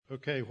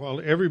Okay, while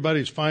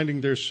everybody's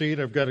finding their seat,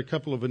 I've got a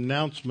couple of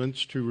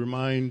announcements to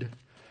remind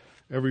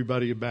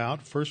everybody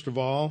about. First of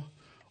all,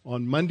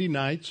 on Monday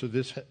night, so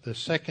the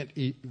second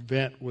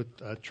event with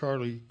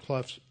Charlie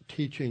Clough's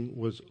teaching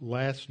was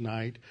last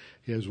night.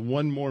 He has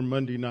one more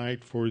Monday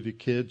night for the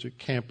kids at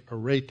Camp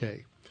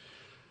Arete.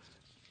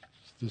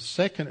 The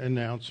second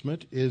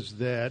announcement is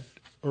that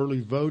early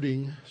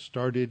voting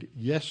started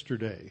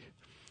yesterday.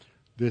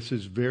 This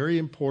is very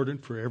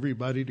important for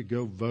everybody to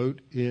go vote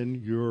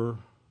in your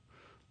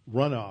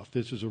runoff.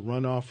 This is a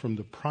runoff from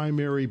the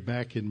primary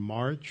back in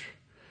March,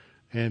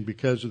 and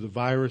because of the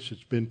virus,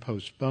 it's been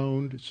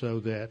postponed so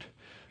that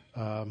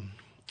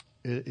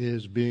it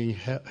is being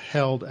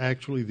held.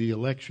 Actually, the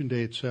election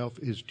day itself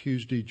is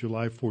Tuesday,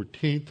 July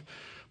 14th,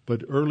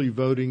 but early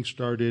voting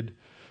started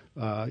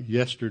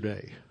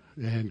yesterday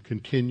and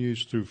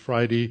continues through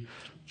Friday,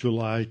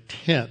 July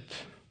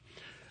 10th.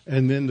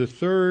 And then the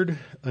third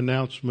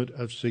announcement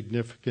of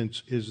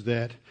significance is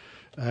that,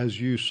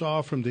 as you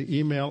saw from the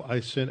email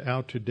I sent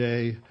out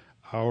today,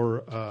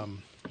 our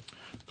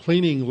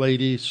cleaning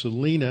lady,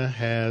 Selena,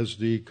 has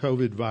the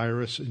COVID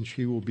virus, and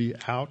she will be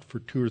out for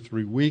 2 or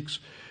 3 weeks.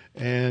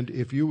 And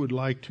if you would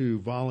like to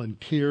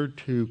volunteer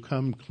to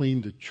come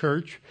clean the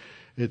church,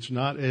 it's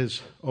not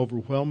as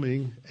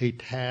overwhelming a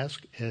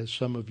task as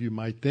some of you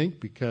might think,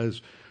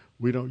 because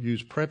we don't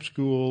use prep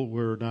school.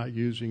 We're not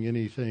using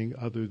anything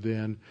other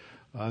than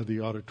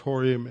the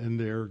auditorium, and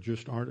there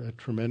just aren't a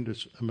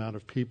tremendous amount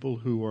of people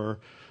who are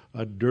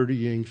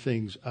dirtying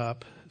things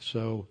up.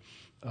 So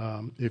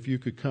if you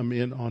could come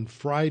in on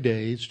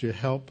Fridays to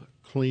help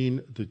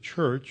clean the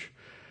church,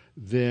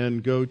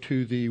 then go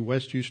to the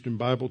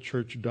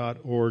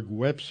westhoustonbiblechurch.org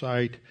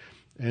website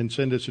and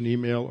send us an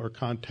email or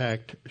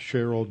contact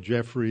Cheryl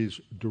Jeffries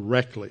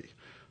directly.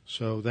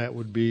 So that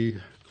would be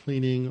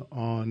cleaning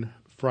on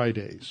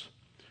Fridays.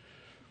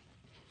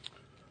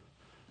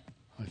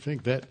 I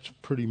think that's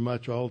pretty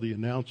much all the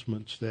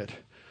announcements that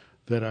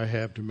I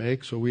have to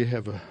make. So we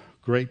have a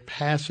great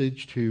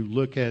passage to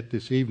look at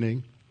this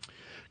evening.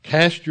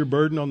 Cast your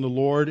burden on the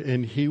Lord,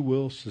 and he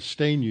will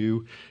sustain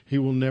you. He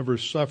will never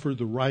suffer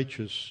the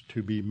righteous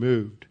to be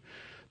moved.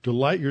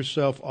 Delight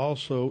yourself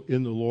also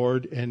in the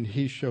Lord, and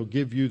he shall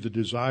give you the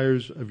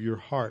desires of your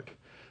heart.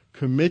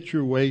 Commit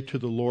your way to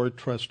the Lord.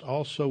 Trust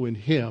also in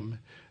him,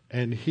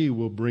 and he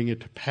will bring it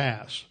to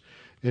pass.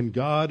 In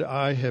God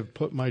I have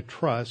put my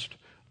trust.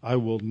 I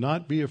will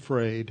not be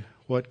afraid.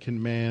 What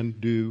can man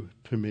do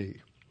to me?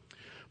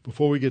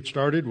 Before we get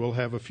started, we'll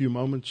have a few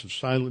moments of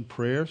silent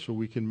prayer so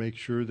we can make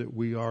sure that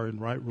we are in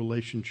right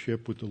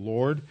relationship with the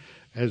Lord.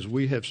 As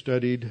we have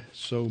studied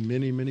so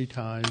many, many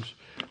times,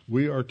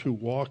 we are to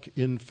walk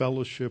in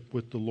fellowship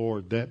with the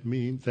Lord. That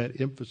means that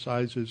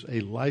emphasizes a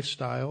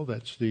lifestyle.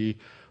 That's the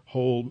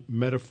whole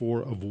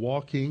metaphor of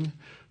walking.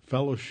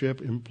 Fellowship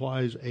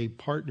implies a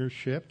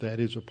partnership. That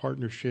is a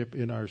partnership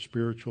in our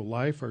spiritual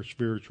life, our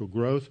spiritual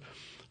growth.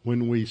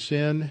 When we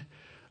sin,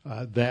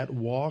 that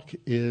walk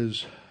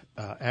is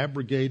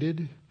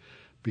abrogated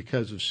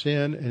because of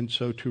sin, and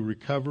so to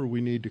recover, we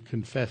need to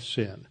confess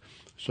sin.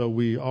 So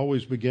we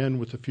always begin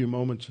with a few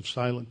moments of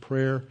silent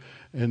prayer,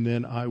 and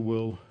then I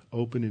will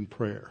open in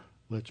prayer.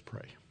 Let's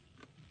pray.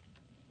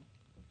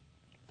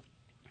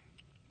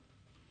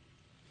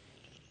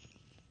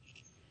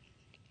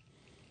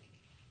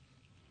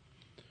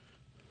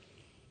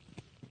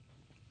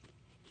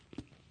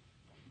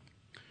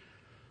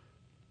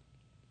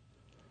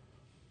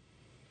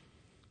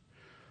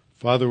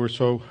 Father, we're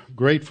so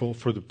grateful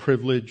for the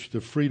privilege, the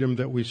freedom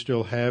that we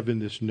still have in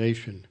this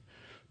nation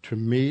to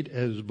meet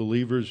as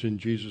believers in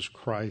Jesus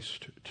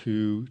Christ,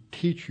 to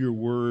teach your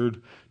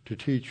word, to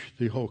teach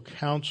the whole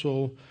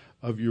counsel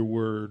of your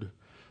word,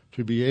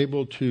 to be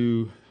able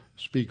to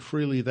speak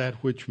freely that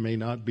which may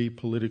not be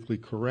politically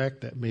correct,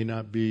 that may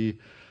not be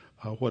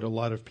what a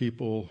lot of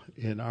people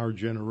in our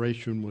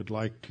generation would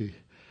like to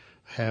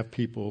have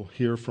people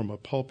hear from a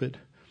pulpit,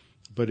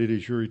 but it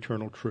is your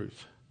eternal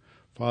truth.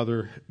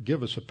 Father,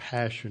 give us a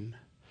passion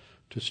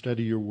to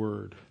study your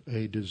word,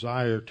 a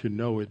desire to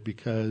know it,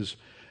 because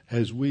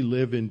as we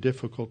live in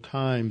difficult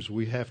times,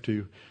 we have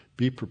to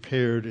be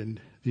prepared,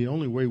 and the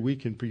only way we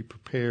can be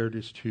prepared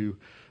is to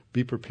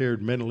be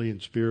prepared mentally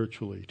and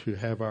spiritually, to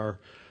have our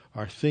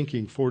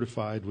thinking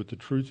fortified with the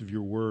truth of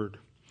your word.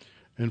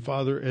 And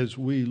Father, as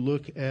we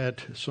look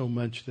at so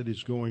much that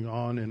is going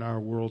on in our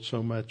world,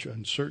 so much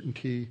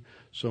uncertainty,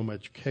 so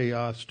much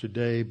chaos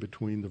today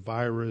between the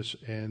virus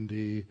and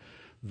the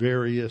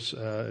various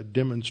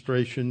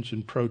demonstrations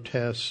and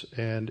protests,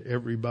 and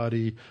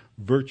everybody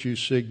virtue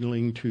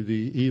signaling to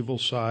the evil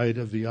side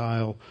of the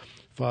aisle.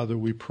 Father,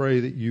 we pray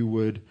that you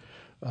would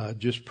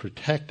just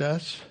protect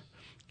us,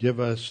 give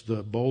us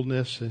the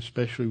boldness,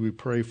 especially we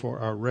pray for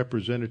our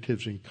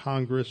representatives in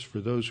Congress, for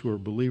those who are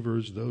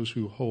believers, those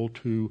who hold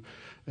to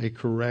a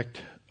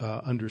correct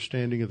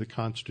understanding of the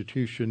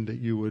Constitution, that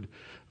you would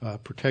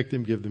protect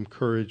them, give them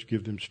courage,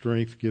 give them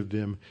strength, give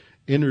them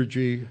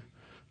energy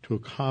to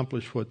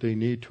accomplish what they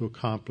need to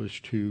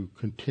accomplish to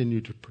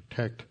continue to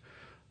protect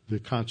the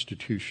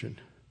Constitution.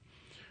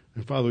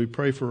 And Father, we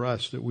pray for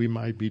us that we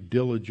might be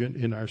diligent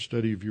in our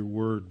study of your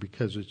word,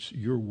 because it's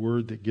your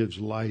word that gives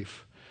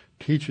life,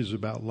 teaches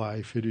about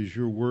life. It is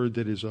your word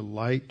that is a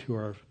light to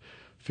our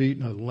feet,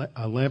 and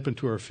a lamp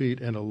unto our feet,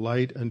 and a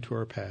light unto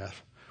our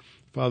path.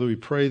 Father, we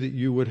pray that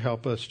you would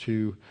help us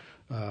to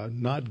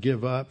not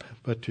give up,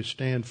 but to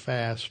stand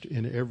fast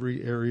in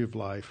every area of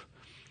life.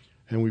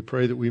 And we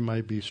pray that we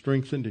might be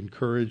strengthened,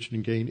 encouraged,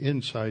 and gain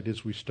insight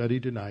as we study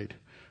tonight.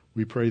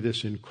 We pray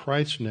this in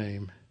Christ's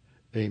name.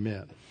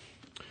 Amen.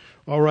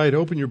 All right,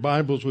 open your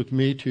Bibles with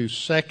me to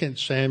 2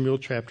 Samuel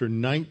chapter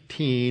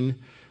 19,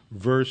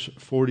 verse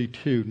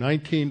 42.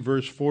 19,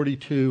 verse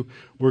 42.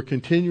 We're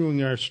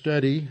continuing our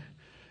study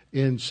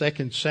in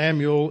 2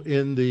 Samuel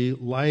in the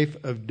life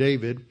of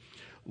David.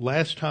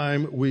 Last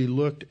time we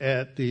looked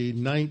at the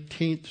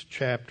 19th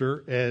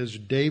chapter as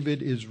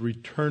David is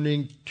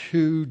returning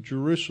to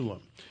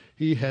Jerusalem.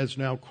 He has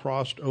now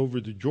crossed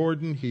over the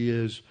Jordan. He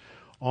is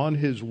on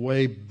his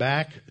way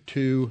back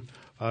to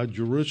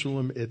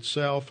Jerusalem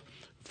itself,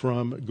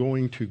 from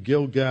going to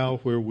Gilgal,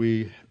 where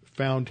we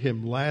found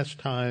him last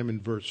time in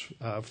verse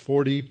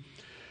 40.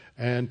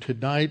 And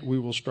tonight we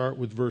will start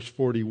with verse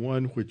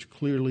 41, which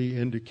clearly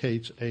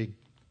indicates a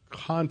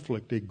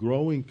conflict, a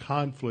growing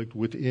conflict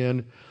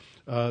within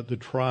the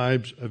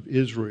tribes of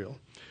Israel.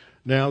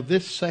 Now,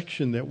 this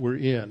section that we're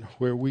in,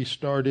 where we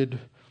started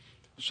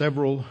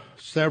several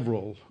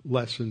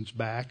lessons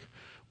back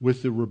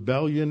with the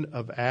rebellion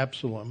of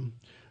Absalom,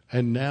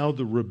 and now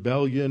the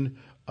rebellion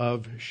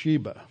of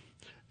Sheba,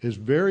 is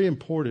very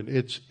important.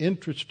 It's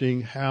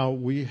interesting how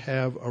we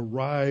have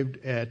arrived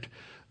at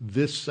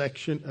this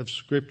section of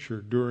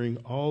Scripture during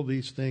all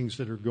these things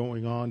that are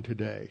going on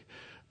today,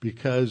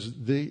 because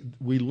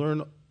we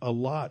learn a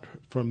lot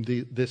from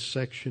this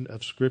section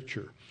of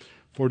Scripture.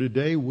 For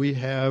today we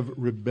have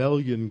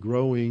rebellion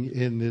growing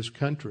in this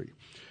country.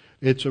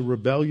 It's a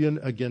rebellion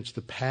against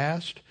the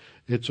past.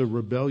 It's a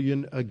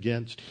rebellion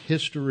against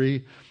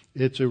history.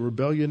 It's a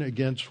rebellion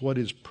against what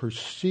is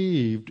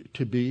perceived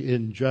to be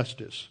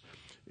injustice.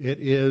 It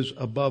is,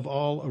 above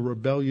all, a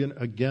rebellion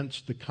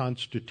against the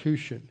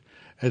Constitution.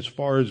 As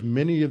far as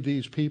many of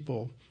these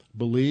people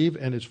believe,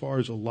 and as far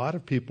as a lot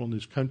of people in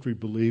this country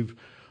believe,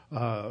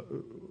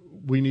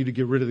 we need to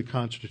get rid of the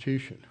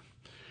Constitution.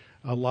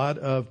 A lot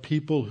of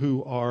people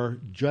who are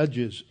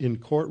judges in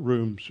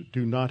courtrooms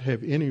do not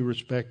have any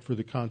respect for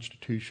the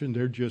Constitution.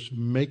 They're just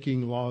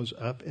making laws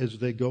up as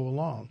they go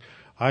along.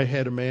 I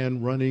had a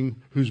man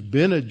running who's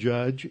been a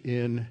judge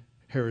in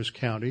Harris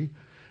County,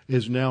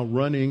 is now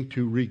running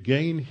to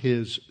regain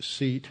his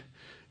seat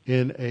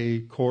in a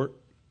court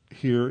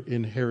here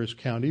in Harris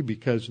County,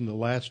 because in the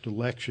last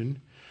election,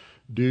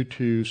 due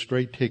to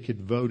straight ticket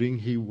voting,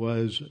 he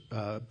was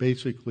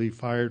basically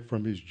fired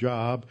from his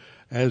job,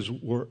 as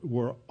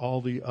were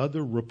all the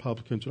other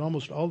Republicans and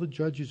almost all the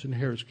judges in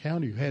Harris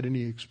County who had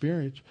any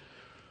experience.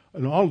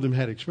 And all of them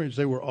had experience.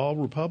 They were all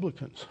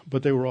Republicans,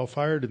 but they were all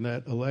fired in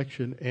that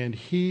election. And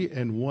he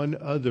and one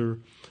other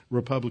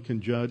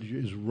Republican judge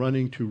is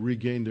running to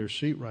regain their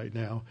seat right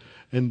now.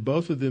 And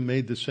both of them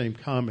made the same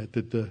comment,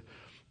 that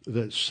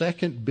the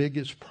second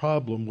biggest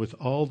problem with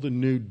all the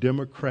new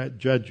Democrat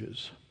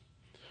judges,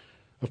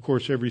 of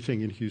course,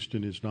 everything in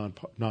Houston is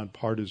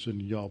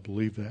nonpartisan. Y'all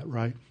believe that,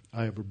 right?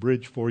 I have a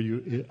bridge for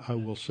you. I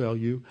will sell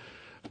you.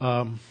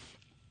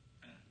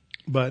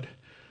 But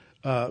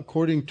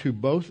according to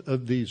both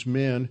of these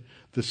men,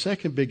 the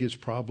second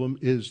biggest problem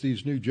is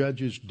these new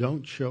judges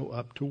don't show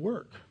up to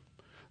work.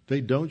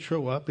 They don't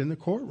show up in the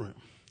courtroom.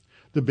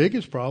 The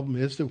biggest problem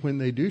is that when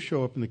they do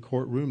show up in the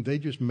courtroom, they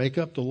just make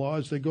up the law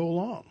as they go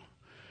along.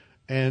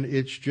 And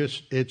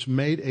it's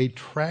made a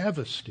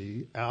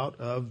travesty out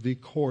of the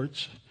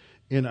courts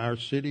in our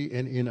city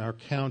and in our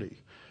county.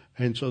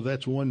 And so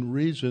that's one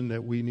reason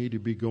that we need to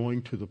be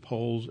going to the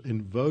polls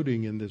and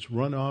voting in this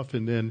runoff,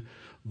 and then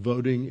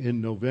voting in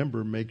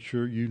November. Make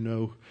sure you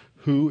know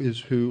who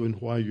is who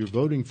and why you're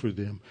voting for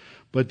them.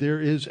 But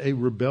there is a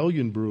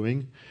rebellion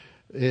brewing.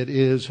 It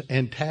is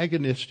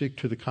antagonistic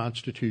to the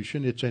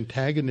Constitution. It's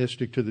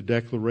antagonistic to the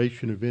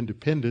Declaration of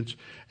Independence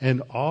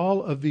and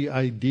all of the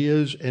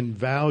ideas and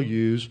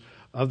values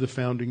of the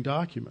founding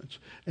documents.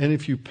 And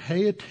if you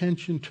pay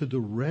attention to the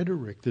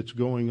rhetoric that's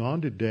going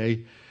on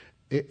today,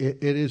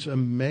 it is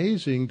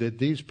amazing that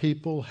these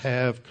people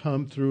have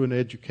come through an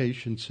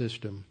education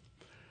system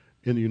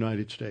in the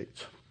United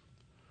States.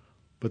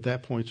 But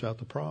that points out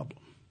the problem.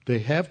 They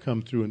have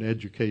come through an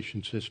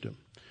education system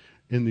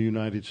in the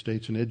United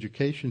States, an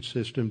education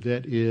system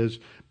that is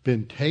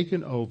been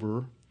taken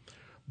over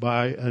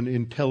by an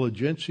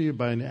intelligentsia,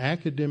 by an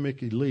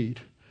academic elite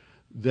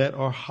that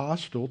are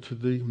hostile to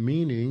the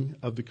meaning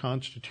of the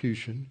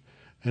Constitution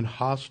and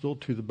hostile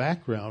to the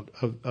background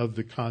of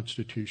the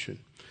Constitution.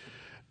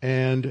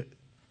 And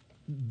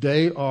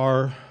they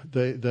are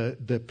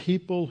the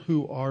people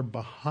who are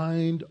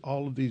behind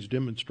all of these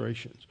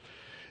demonstrations.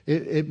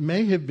 It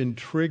may have been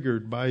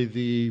triggered by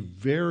the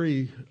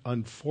very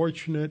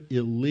unfortunate,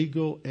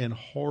 illegal, and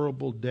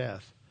horrible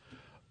death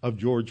of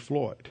George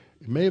Floyd.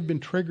 It may have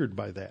been triggered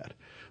by that.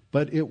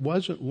 But it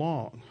wasn't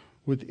long.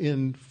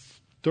 Within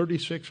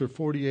 36 or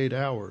 48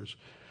 hours,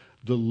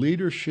 the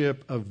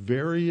leadership of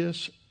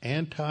various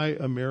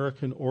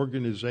anti-American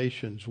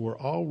organizations were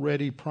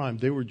already primed.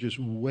 They were just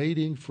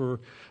waiting for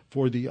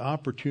the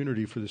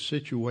opportunity, for the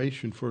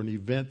situation, for an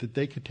event that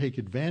they could take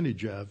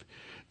advantage of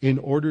in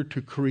order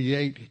to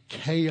create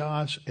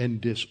chaos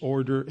and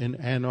disorder and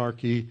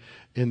anarchy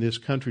in this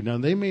country. Now,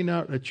 they may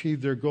not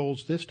achieve their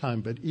goals this time,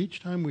 but each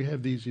time we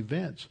have these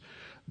events,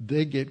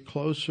 they get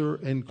closer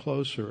and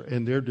closer,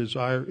 and their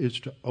desire is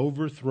to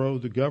overthrow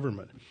the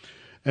government.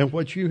 And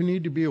what you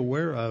need to be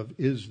aware of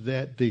is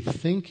that the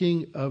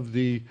thinking of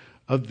the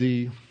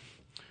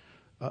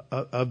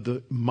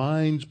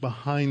minds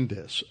behind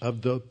this,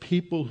 of the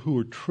people who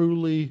are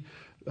truly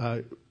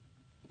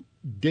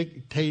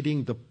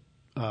dictating the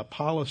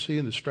policy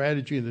and the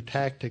strategy and the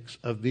tactics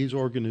of these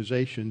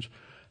organizations,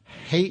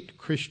 hate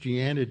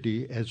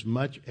Christianity as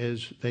much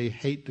as they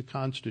hate the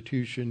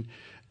Constitution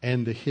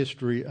and the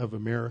history of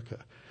America.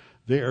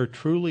 They are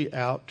truly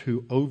out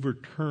to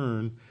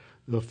overturn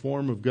the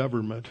form of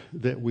government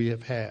that we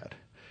have had.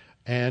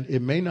 And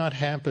it may not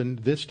happen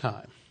this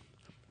time.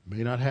 It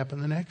may not happen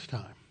the next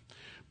time.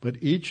 But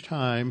each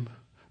time,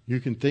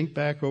 you can think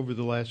back over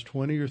the last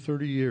 20 or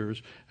 30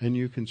 years, and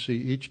you can see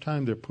each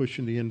time they're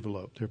pushing the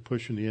envelope. They're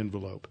pushing the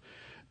envelope.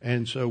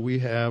 And so we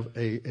have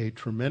a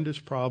tremendous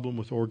problem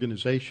with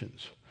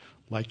organizations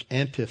like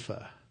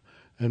Antifa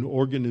and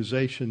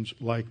organizations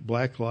like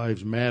Black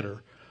Lives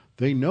Matter.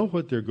 They know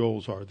what their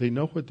goals are. They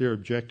know what their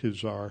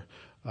objectives are.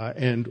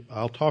 And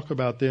I'll talk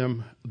about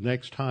them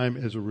next time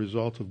as a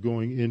result of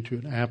going into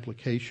an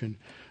application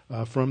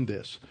from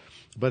this.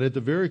 But at the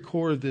very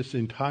core of this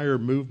entire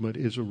movement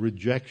is a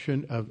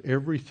rejection of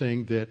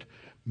everything that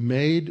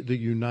made the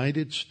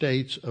United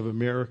States of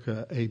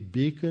America a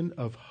beacon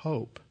of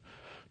hope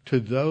to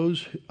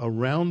those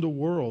around the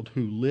world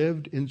who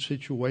lived in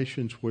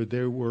situations where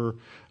they were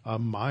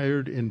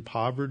mired in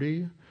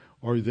poverty,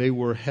 or they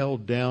were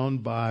held down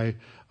by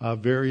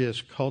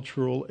various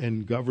cultural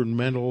and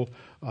governmental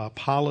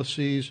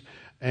policies,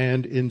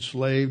 and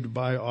enslaved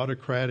by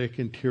autocratic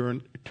and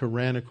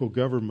tyrannical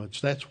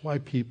governments. That's why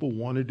people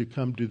wanted to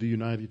come to the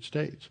United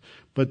States.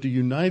 But the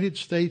United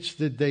States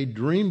that they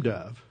dreamed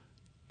of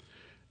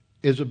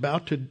is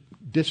about to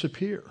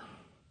disappear.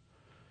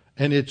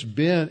 And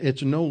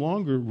it's no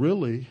longer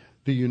really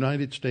the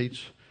United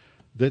States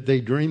that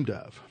they dreamed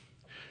of.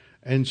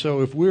 And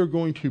so if we're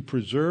going to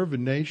preserve a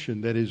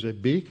nation that is a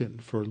beacon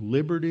for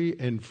liberty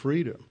and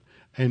freedom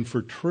and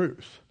for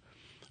truth,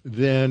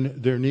 then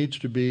there needs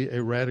to be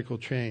a radical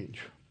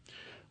change.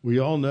 We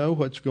all know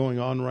what's going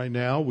on right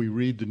now. We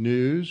read the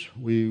news,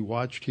 we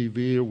watch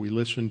TV, or we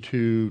listen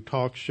to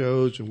talk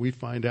shows, and we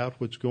find out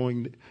what's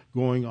going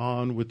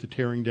on with the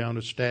tearing down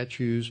of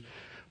statues,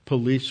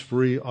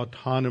 police-free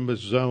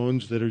autonomous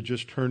zones that are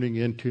just turning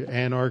into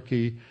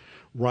anarchy,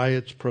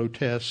 riots,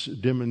 protests,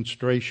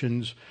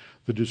 demonstrations,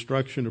 the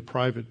destruction of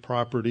private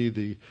property,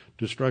 the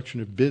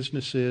destruction of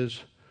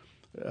businesses,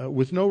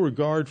 with no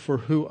regard for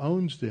who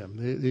owns them.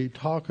 They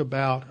talk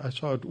about, I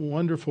saw a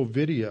wonderful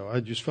video.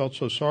 I just felt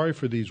so sorry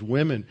for these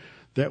women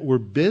that were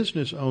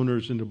business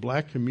owners in the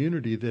black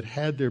community that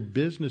had their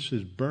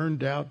businesses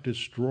burned out,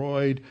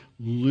 destroyed,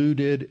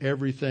 looted,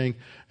 everything,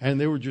 and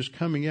they were just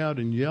coming out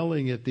and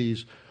yelling at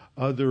these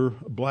other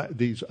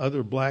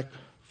black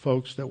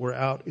folks that were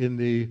out in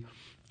the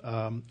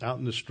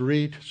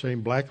street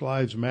saying Black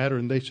Lives Matter,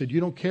 and they said,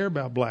 "You don't care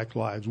about black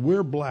lives.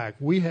 We're black.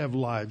 We have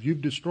lives.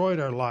 You've destroyed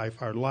our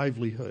life, our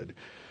livelihood.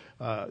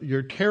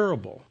 You're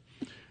terrible."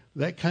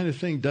 That kind of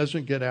thing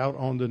doesn't get out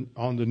on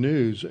the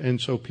news,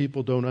 and so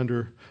people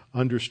don't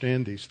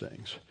understand these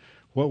things.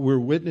 What we're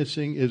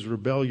witnessing is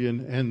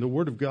rebellion, and the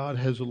Word of God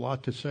has a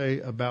lot to say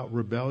about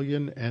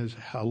rebellion, and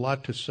a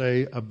lot to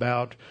say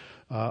about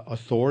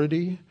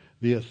authority,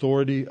 the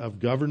authority of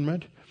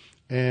government.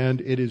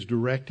 And it is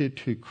directed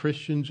to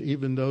Christians,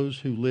 even those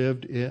who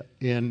lived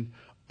in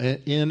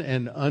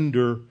and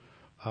under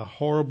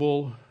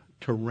horrible,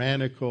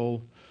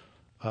 tyrannical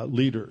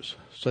leaders,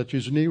 such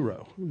as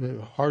Nero,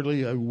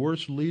 hardly a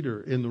worse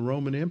leader in the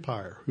Roman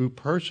Empire, who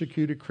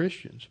persecuted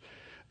Christians.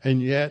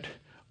 And yet,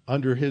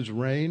 under his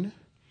reign,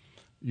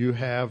 you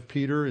have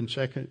Peter in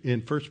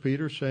 1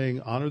 Peter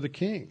saying, "Honor the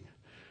king."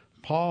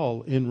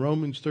 Paul in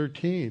Romans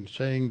 13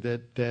 saying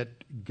that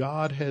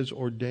God has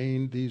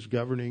ordained these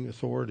governing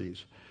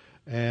authorities.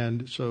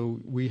 And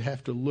so we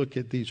have to look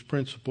at these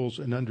principles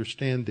and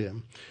understand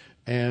them.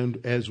 And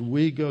as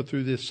we go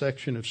through this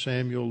section of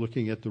Samuel,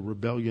 looking at the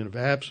rebellion of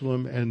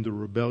Absalom and the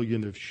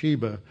rebellion of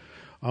Sheba,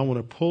 I want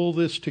to pull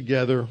this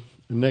together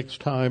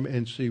next time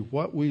and see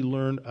what we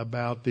learn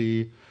about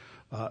the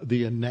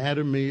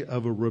anatomy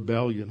of a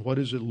rebellion. What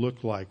does it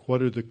look like?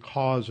 What are the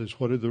causes?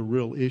 What are the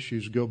real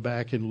issues? Go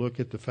back and look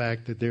at the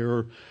fact that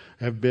there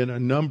have been a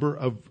number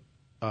of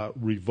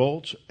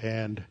revolts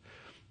and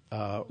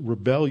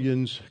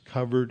rebellions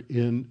covered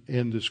in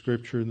the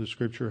Scripture, and the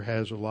Scripture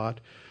has a lot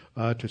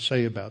to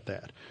say about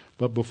that.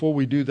 But before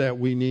we do that,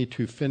 we need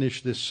to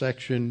finish this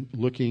section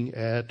looking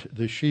at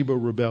the Sheba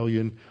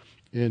rebellion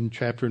in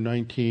chapter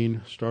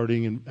 19,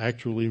 starting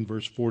actually in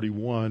verse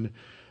 41.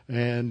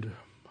 And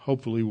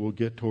hopefully we'll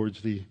get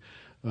towards the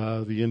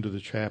end of the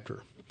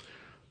chapter.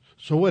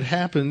 So what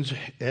happens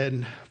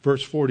in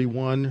verse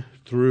 41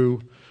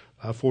 through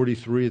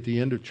 43 at the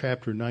end of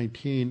chapter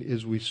 19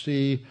 is we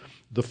see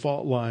the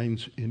fault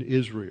lines in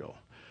Israel.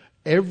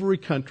 Every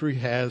country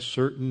has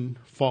certain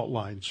fault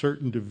lines,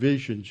 certain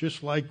divisions,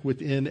 just like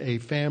within a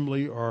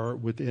family or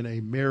within a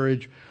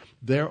marriage.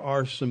 There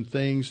are some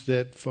things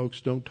that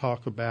folks don't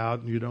talk about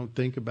and you don't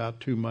think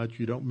about too much,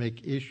 you don't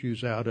make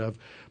issues out of,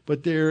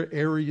 but there are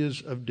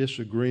areas of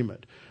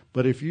disagreement.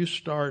 But if you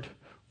start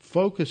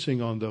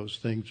focusing on those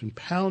things and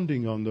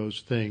pounding on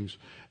those things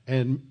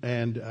and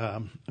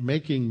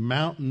making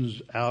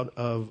mountains out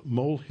of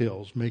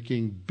molehills,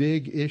 making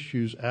big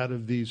issues out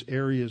of these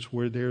areas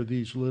where there are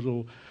these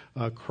little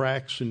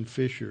cracks and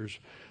fissures,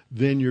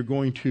 then you're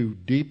going to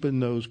deepen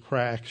those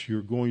cracks,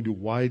 you're going to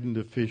widen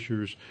the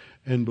fissures,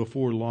 and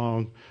before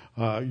long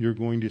you're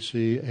going to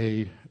see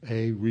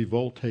a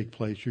revolt take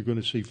place. You're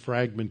going to see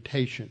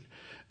fragmentation.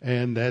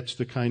 And that's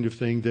the kind of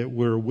thing that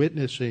we're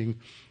witnessing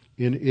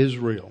in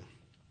Israel.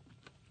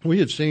 We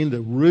have seen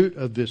the root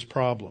of this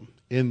problem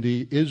in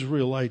the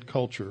Israelite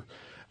culture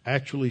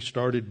actually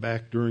started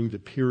back during the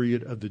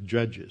period of the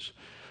Judges.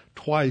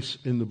 Twice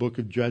in the book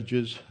of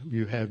Judges,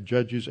 you have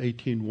Judges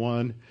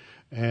 18:1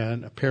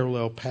 and a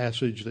parallel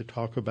passage that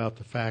talk about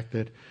the fact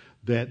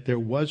that there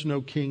was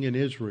no king in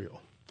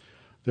Israel.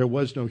 There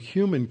was no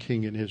human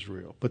king in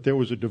Israel, but there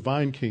was a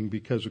divine king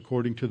because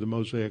according to the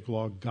Mosaic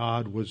law,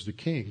 God was the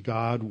king.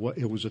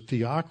 It was a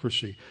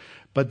theocracy.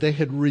 But they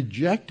had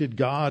rejected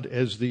God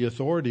as the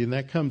authority, and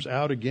that comes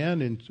out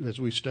again as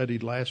we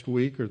studied last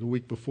week or the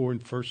week before in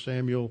 1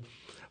 Samuel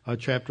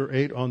chapter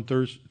 8 on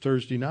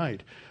Thursday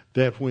night,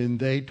 that when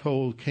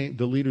the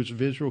leaders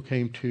of Israel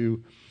came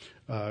to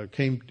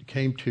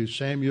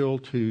Samuel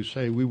to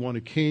say, we want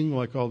a king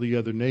like all the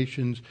other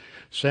nations.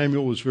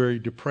 Samuel was very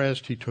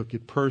depressed. He took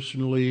it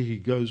personally. He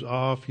goes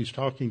off. He's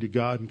talking to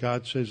God, and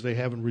God says, they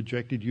haven't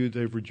rejected you,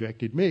 they've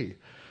rejected me.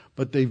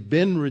 But they've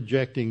been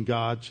rejecting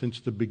God since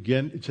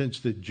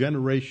the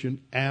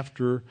generation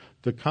after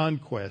the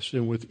conquest.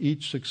 And with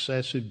each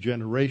successive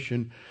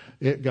generation,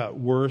 it got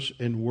worse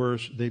and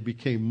worse. They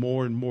became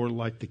more and more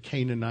like the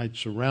Canaanites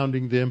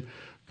surrounding them.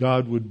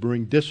 God would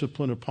bring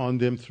discipline upon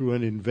them through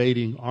an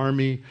invading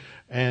army,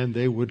 and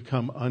they would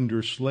come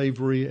under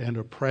slavery and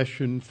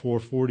oppression for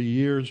 40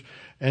 years.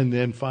 And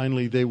then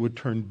finally they would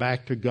turn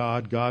back to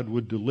God. God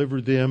would deliver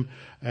them,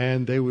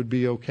 and they would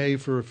be okay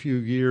for a few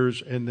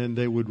years, and then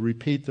they would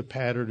repeat the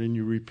pattern, and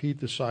you repeat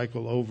the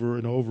cycle over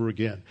and over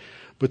again.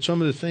 But some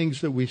of the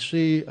things that we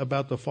see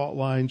about the fault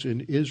lines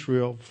in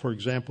Israel, for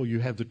example, you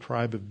have the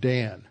tribe of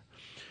Dan.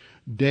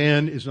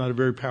 Dan is not a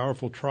very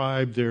powerful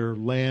tribe. Their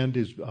land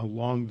is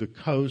along the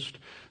coast,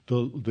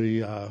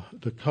 the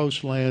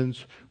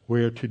coastlands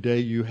where today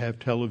you have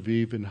Tel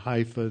Aviv and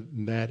Haifa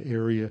in that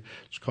area.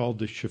 It's called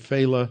the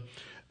Shephelah.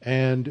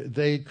 And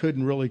they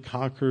couldn't really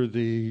conquer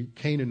the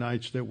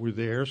Canaanites that were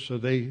there, so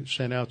they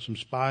sent out some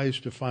spies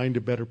to find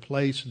a better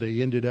place.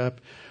 They ended up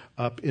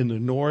in the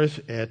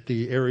north at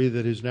the area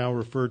that is now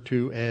referred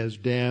to as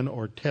Dan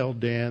or Tel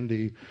Dan,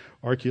 the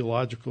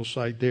archaeological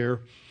site there.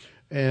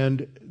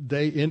 And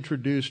they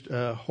introduced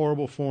a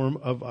horrible form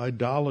of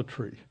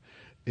idolatry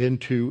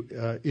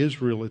into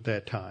Israel at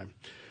that time.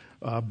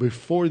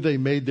 Before they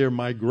made their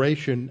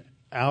migration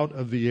out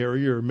of the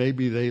area, or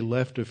maybe they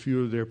left a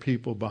few of their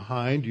people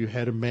behind, you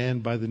had a man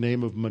by the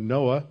name of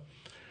Manoah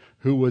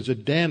who was a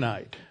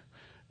Danite.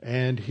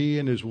 And he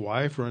and his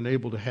wife are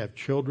unable to have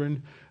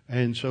children.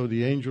 And so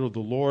the angel of the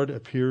Lord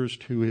appears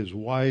to his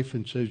wife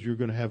and says, you're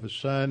going to have a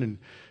son, and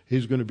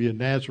he's going to be a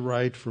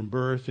Nazirite from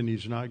birth, and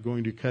he's not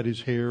going to cut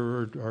his hair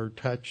or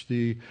touch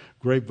the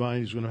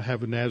grapevine. He's going to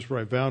have a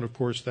Nazirite vow. And, of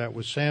course, that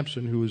was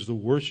Samson, who was the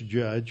worst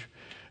judge,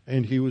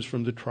 and he was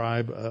from the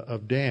tribe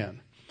of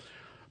Dan.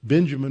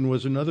 Benjamin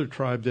was another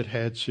tribe that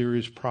had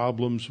serious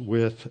problems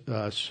with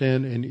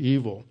sin and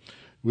evil.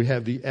 We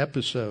have the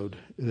episode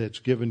that's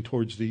given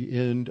towards the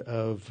end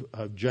of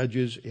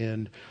Judges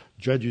in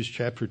Judges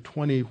chapter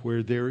 20,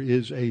 where there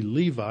is a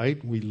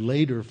Levite. We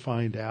later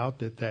find out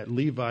that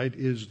Levite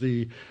is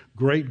the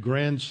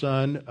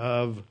great-grandson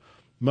of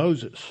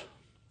Moses.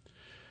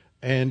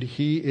 And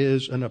he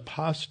is an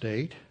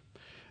apostate,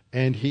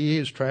 and he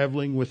is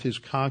traveling with his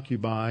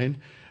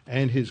concubine,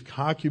 and his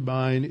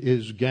concubine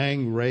is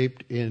gang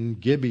raped in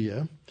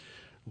Gibeah,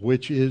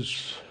 which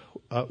is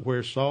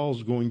where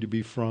Saul's going to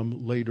be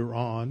from later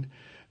on.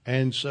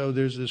 And so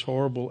there's this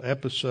horrible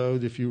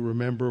episode, if you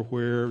remember,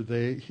 where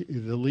the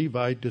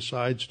Levite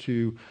decides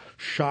to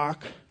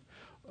shock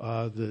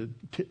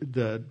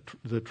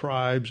the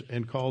tribes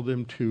and call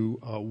them to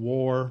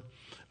war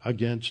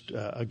against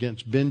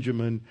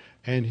Benjamin,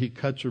 and he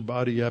cuts her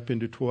body up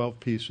into 12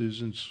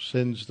 pieces and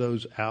sends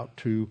those out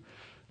to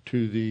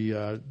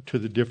the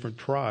different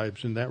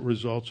tribes, and that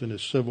results in a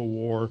civil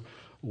war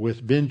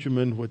with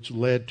Benjamin, which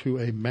led to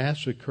a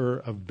massacre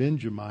of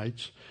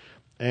Benjamites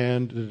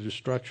and the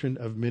destruction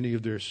of many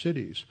of their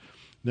cities.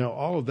 Now,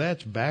 all of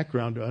that's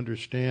background to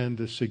understand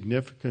the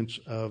significance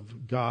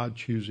of God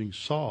choosing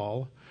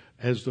Saul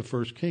as the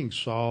first king.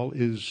 Saul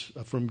is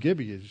from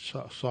Gibeah.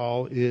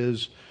 Saul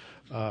is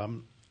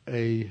the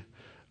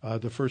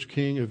first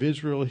king of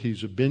Israel.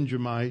 He's a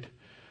Benjamite.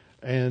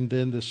 And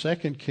then the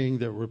second king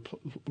that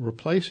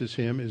replaces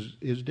him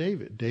is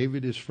David.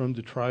 David is from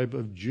the tribe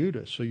of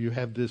Judah. So you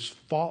have this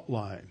fault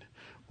line.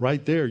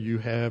 Right there you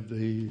have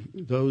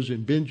those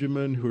in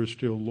Benjamin who are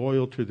still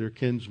loyal to their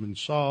kinsman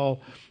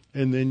Saul.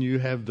 And then you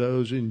have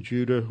those in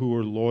Judah who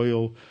are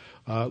loyal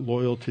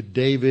to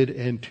David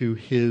and to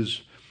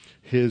his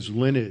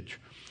lineage.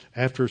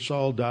 After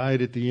Saul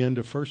died at the end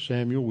of 1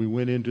 Samuel, we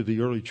went into the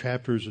early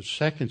chapters of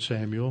 2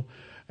 Samuel.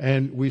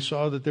 And we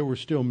saw that there were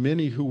still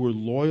many who were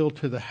loyal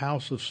to the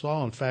house of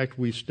Saul. In fact,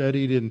 we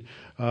studied in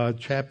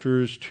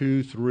chapters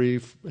 2, 3,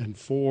 and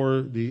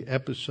 4 the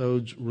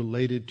episodes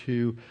related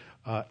to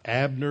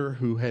Abner,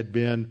 who had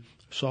been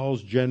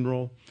Saul's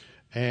general.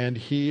 And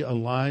he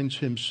aligns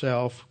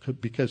himself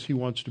because he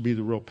wants to be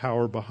the real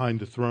power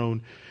behind the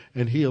throne.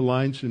 And he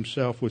aligns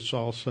himself with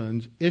Saul's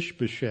son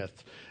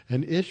Ishbosheth.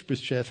 And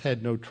Ishbosheth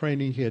had no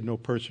training, he had no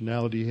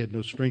personality, he had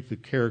no strength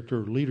of character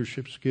or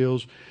leadership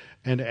skills.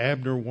 And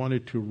Abner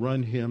wanted to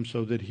run him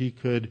so that he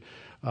could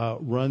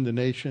run the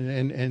nation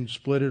and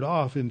split it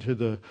off into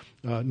the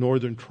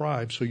northern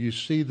tribes. So you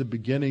see the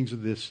beginnings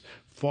of this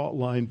fault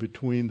line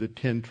between the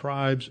 10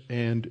 tribes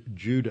and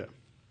Judah.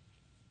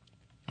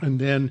 And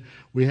then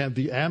we have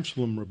the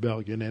Absalom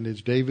rebellion. And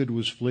as David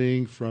was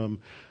fleeing from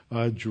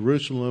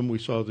Jerusalem, we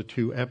saw the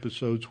 2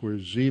 episodes where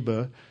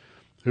Ziba,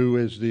 who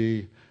is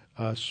the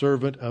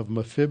servant of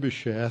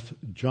Mephibosheth,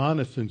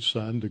 Jonathan's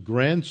son, the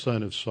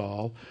grandson of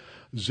Saul,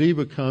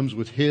 Ziba comes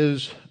with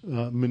his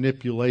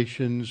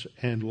manipulations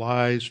and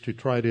lies to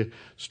try to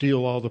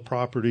steal all the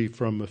property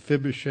from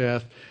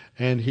Mephibosheth,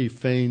 and he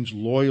feigns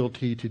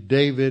loyalty to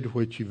David,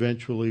 which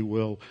eventually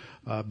will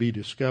be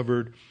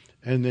discovered.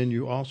 And then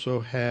you also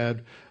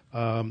had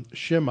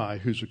Shimei,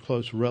 who's a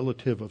close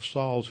relative of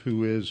Saul's,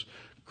 who is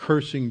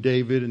cursing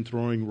David and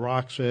throwing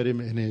rocks at him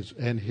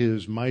and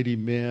his mighty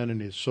men and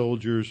his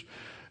soldiers,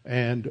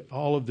 and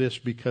all of this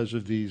because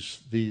of these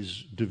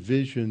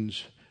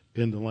divisions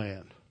in the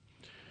land.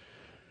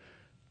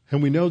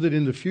 And we know that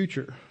in the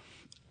future,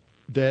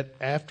 that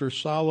after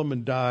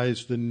Solomon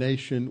dies, the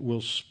nation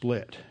will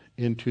split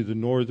into the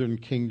northern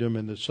kingdom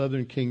and the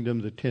southern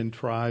kingdom, the 10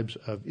 tribes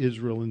of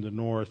Israel in the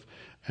north.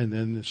 And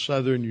then the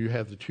southern, you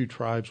have the 2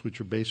 tribes,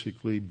 which are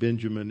basically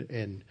Benjamin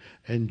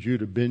and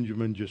Judah.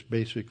 Benjamin just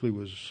basically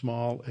was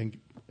small, and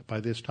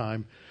by this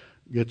time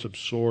gets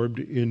absorbed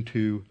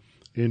into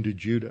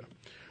Judah.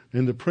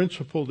 And the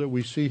principle that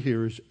we see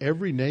here is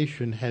every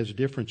nation has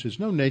differences.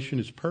 No nation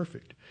is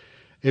perfect.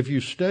 If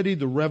you study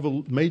the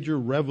major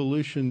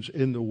revolutions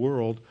in the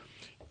world,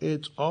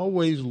 it's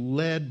always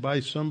led by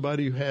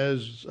somebody who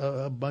has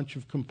a bunch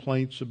of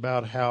complaints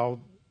about how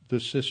the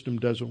system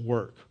doesn't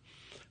work.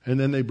 And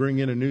then they bring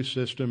in a new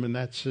system, and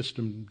that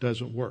system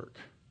doesn't work.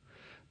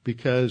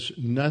 Because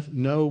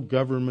no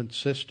government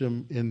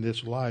system in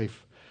this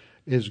life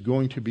is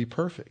going to be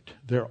perfect.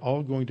 They're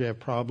all going to have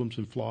problems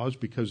and flaws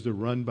because they're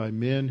run by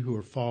men who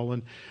are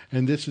fallen.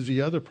 And this is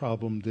the other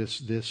problem,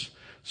 this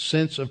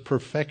sense of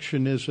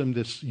perfectionism,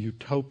 this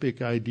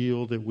utopic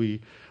ideal that we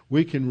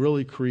can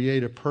really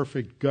create a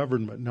perfect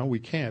government. No, we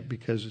can't,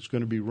 because it's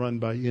going to be run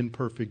by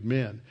imperfect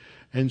men.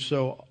 And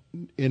so,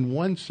 in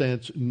one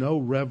sense, no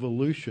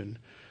revolution,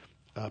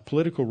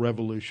 political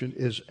revolution,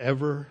 is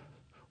ever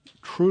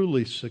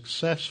truly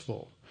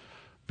successful,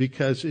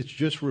 because it's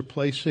just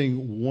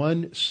replacing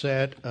one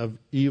set of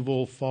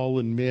evil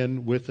fallen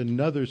men with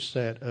another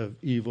set of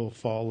evil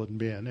fallen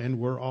men, and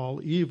we're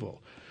all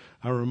evil.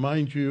 I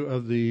remind you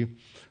of the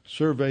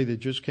survey that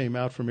just came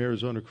out from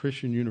Arizona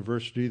Christian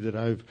University that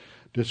I've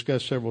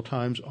discussed several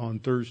times on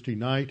Thursday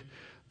night,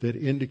 that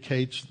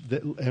indicates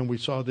that, and we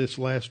saw this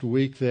last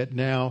week, that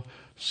now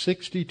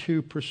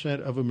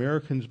 62% of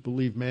Americans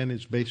believe man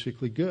is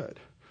basically good.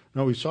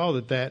 Now, we saw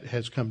that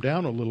has come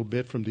down a little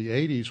bit from the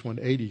 80s, when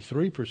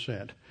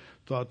 83%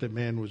 thought that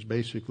man was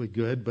basically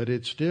good, but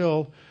it's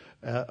still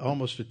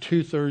almost a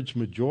 2/3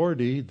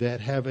 majority that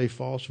have a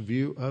false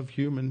view of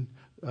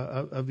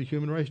the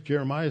human race.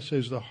 Jeremiah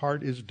says the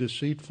heart is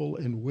deceitful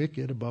and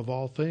wicked above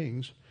all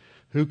things.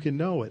 Who can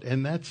know it?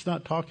 And that's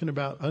not talking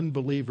about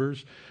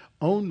unbelievers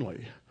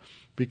only,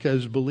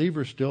 because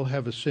believers still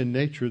have a sin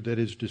nature that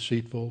is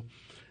deceitful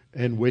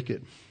and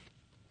wicked.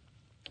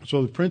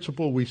 So the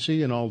principle we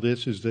see in all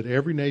this is that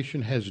every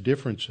nation has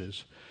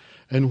differences.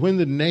 And when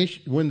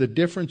the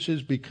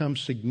differences become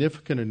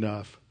significant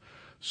enough,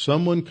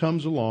 someone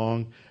comes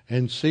along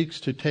and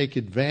seeks to take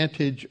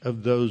advantage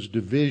of those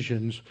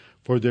divisions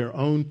for their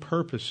own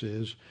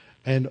purposes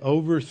and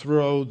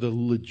overthrow the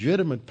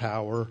legitimate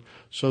power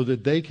so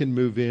that they can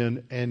move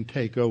in and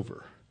take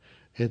over.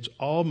 It's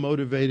all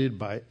motivated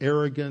by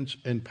arrogance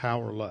and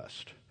power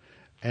lust.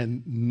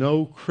 And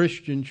no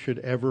Christian should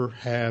ever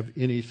have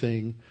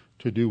anything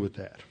to do with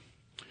that.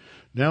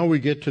 Now we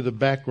get to the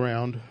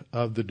background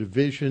of the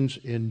divisions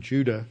in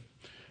Judah,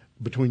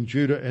 between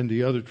Judah and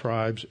the other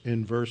tribes,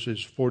 in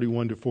verses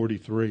 41 to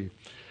 43.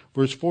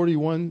 Verse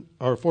 41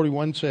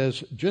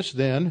 says, "Just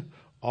then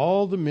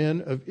all the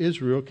men of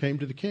Israel came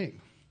to the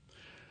king.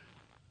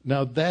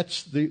 Now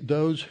that's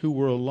those who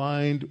were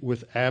aligned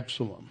with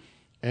Absalom.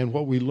 And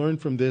what we learn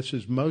from this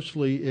is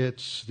mostly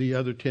it's the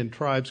other 10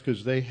 tribes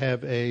because they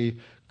have a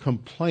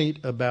complaint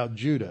about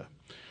Judah.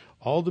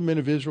 All the men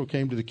of Israel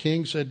came to the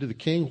king, said to the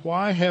king,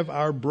 "Why have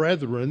our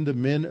brethren, the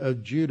men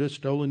of Judah,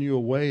 stolen you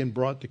away and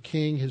brought the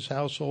king, his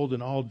household,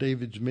 and all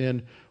David's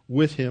men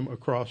with him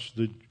across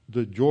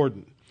the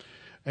Jordan?"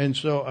 And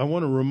so I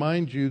want to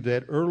remind you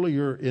that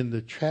earlier in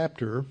the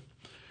chapter,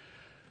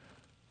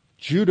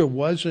 Judah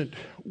wasn't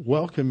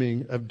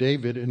welcoming of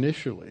David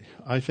initially.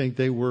 I think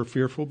they were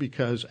fearful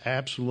because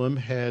Absalom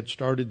had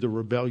started the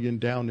rebellion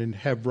down in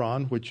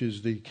Hebron, which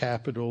is the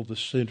capital, the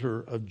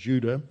center of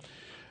Judah.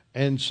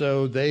 And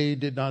so they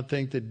did not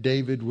think that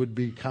David would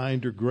be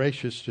kind or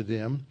gracious to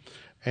them.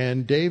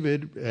 And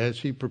David, as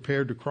he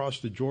prepared to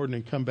cross the Jordan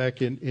and come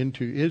back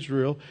into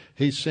Israel,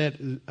 he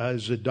sent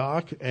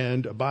Zadok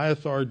and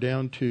Abiathar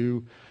down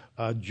to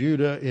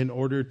Judah in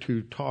order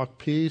to talk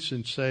peace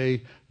and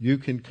say, you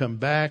can come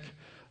back.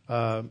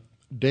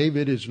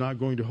 David is not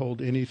going to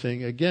hold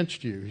anything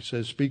against you. He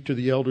says, speak to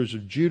the elders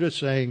of Judah,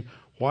 saying,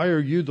 why are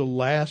you the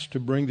last to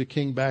bring the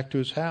king back to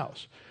his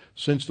house?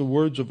 Since the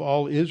words of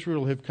all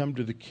Israel have come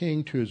to the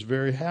king to his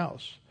very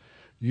house.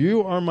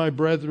 You are my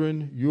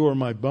brethren, you are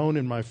my bone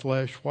and my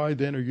flesh. Why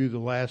then are you the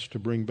last to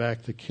bring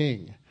back the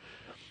king?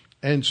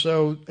 And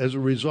so, as a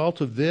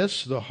result of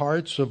this, the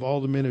hearts of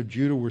all the men of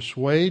Judah were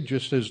swayed,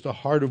 just as the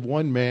heart of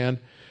one man.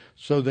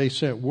 So they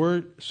sent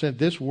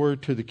this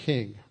word to the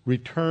king,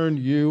 return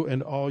you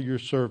and all your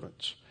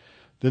servants.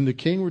 Then the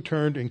king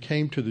returned and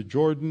came to the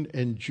Jordan,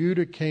 and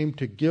Judah came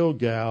to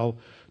Gilgal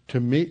to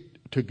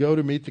go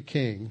to meet the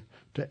king,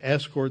 to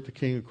escort the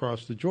king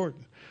across the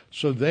Jordan.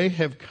 So they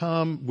have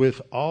come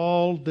with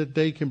all that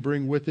they can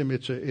bring with them.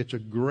 It's a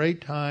great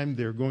time.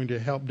 They're going to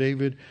help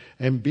David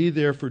and be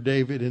there for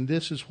David. And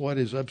this is what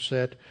has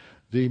upset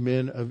the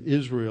men of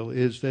Israel,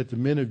 is that the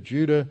men of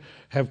Judah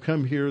have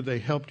come here. They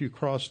helped you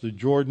cross the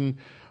Jordan.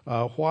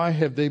 Why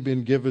have they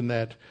been given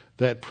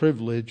that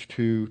privilege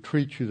to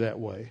treat you that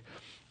way?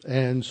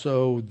 And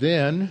so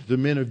then the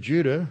men of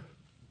Judah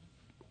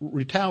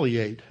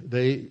retaliate.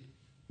 They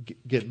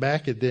get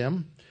back at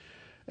them.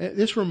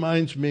 This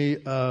reminds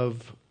me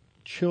of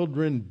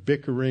children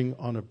bickering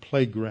on a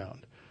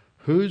playground.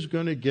 Who's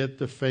going to get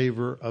the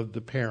favor of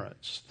the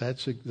parents?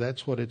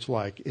 That's what it's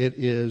like. It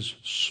is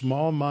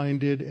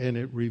small-minded, and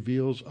it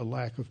reveals a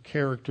lack of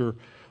character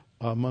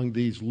among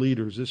these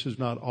leaders. This is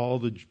not all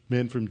the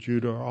men from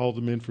Judah or all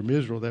the men from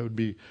Israel. That would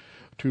be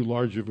too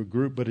large of a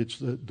group, but it's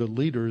the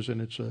leaders,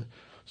 and it's a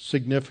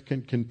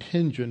significant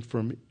contingent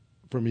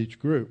from each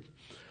group.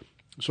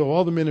 So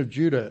all the men of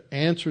Judah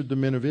answered the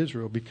men of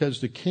Israel,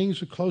 because the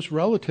king's a close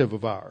relative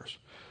of ours.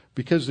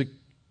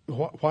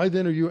 Why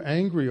then are you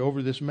angry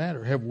over this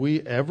matter? Have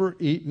we ever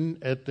eaten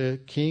at the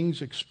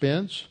king's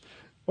expense?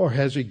 Or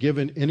has he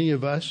given any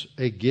of us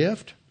a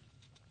gift?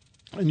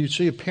 And you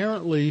see,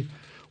 apparently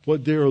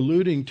what they're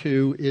alluding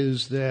to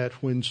is that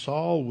when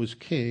Saul was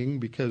king,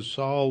 because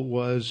Saul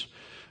was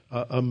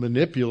a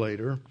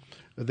manipulator,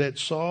 that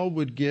Saul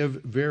would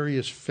give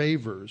various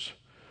favors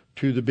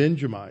to the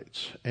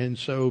Benjamites. And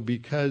so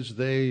because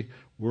they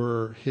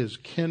were his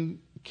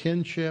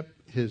kinship,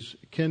 his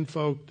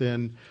kinfolk,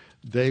 then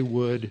they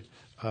would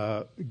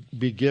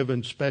be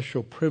given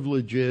special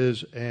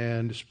privileges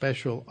and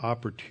special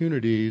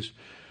opportunities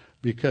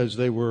because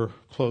they were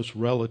close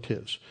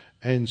relatives.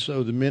 And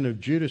so the men of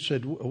Judah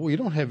said, we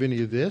don't have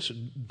any of this.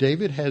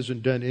 David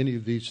hasn't done any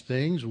of these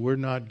things. We're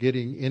not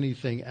getting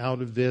anything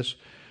out of this.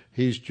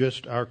 He's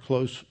just our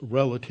close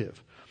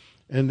relative.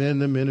 And then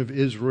the men of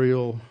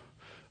Israel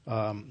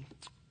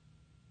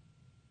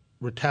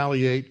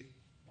retaliate,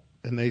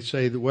 and they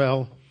say that,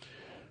 well,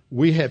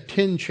 we have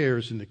 10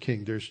 shares in the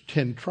king. There's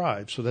 10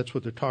 tribes, so that's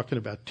what they're talking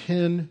about,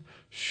 10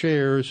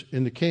 shares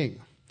in the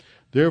king.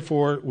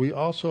 Therefore, we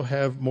also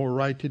have more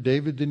right to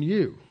David than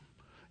you.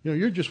 You know,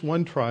 you're just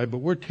one tribe, but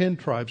we're 10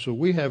 tribes, so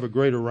we have a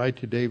greater right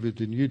to David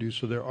than you do.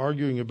 So they're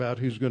arguing about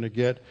who's going to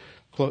get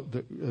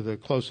the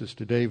closest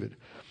to David.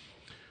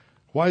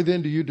 Why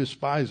then do you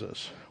despise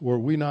us? Were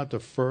we not the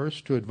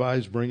first to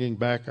advise bringing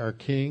back our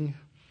king?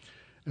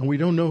 And we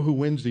don't know who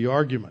wins the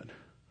argument,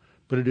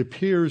 but it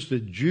appears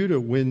that Judah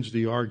wins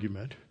the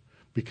argument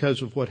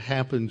because of what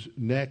happens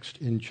next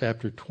in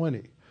chapter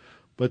 20.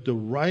 But the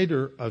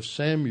writer of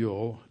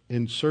Samuel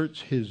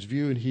inserts his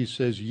view, and he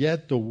says,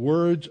 yet the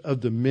words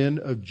of the men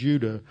of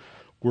Judah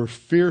were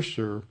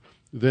fiercer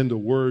than the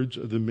words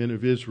of the men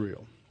of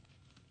Israel.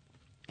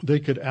 They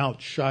could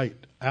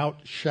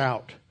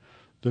outshout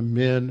the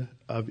men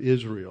of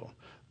Israel.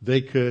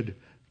 They could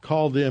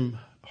call them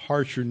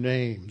harsher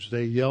names.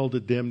 They yelled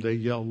at them, they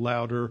yelled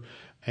louder,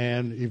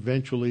 and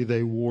eventually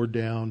they wore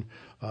down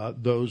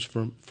those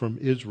from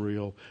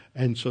Israel.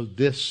 And so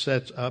this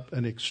sets up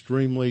an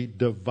extremely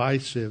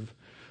divisive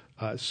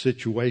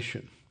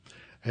situation.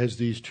 As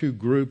these two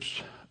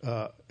groups,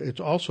 it's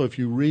also, if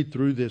you read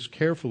through this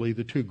carefully,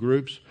 the two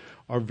groups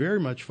are very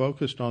much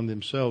focused on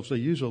themselves. They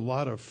use a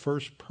lot of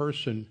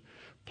first-person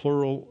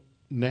plural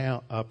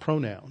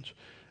pronouns.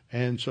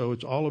 And so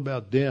it's all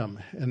about them,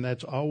 and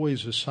that's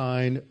always a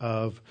sign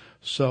of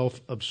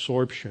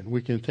self-absorption.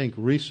 We can think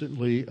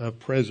recently of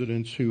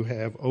presidents who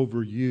have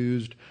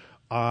overused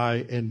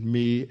I and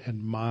me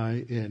and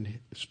my in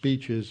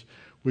speeches,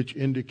 which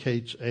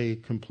indicates a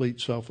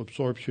complete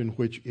self-absorption,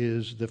 which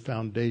is the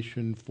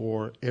foundation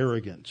for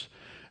arrogance.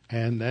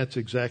 And that's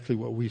exactly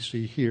what we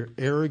see here.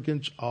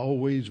 Arrogance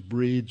always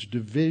breeds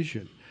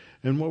division.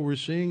 And what we're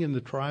seeing in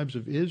the tribes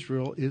of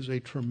Israel is a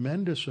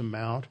tremendous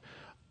amount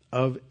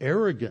of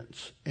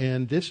arrogance.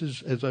 And this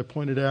is, as I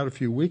pointed out a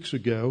few weeks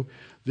ago,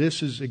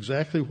 this is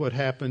exactly what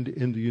happened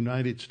in the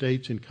United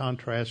States in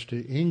contrast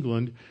to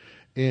England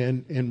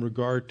in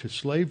regard to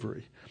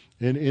slavery.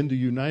 And in the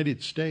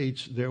United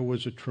States, there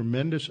was a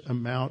tremendous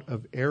amount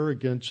of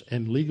arrogance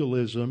and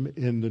legalism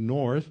in the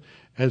North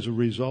as a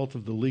result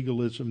of the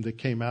legalism that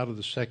came out of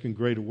the Second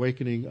Great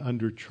Awakening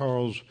under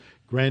Charles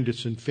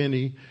Grandison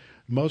Finney.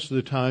 Most of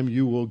the time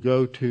you will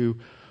go to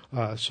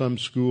some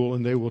school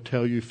and they will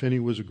tell you Finney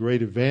was a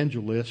great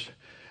evangelist.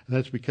 And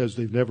that's because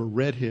they've never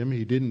read him.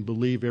 He didn't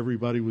believe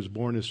everybody was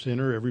born a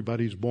sinner.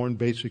 Everybody's born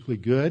basically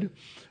good.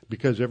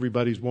 Because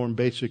everybody's born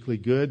basically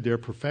good, they're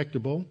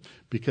perfectible.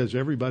 Because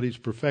everybody's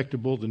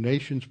perfectible, the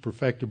nation's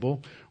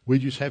perfectible. We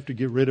just have to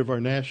get rid of our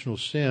national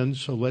sins,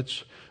 so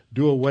let's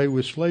do away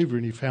with slavery.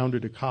 And he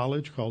founded a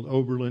college called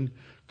Oberlin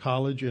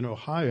College in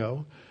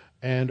Ohio.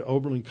 And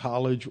Oberlin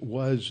College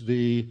was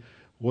the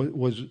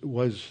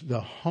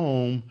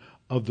home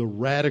of the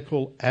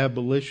radical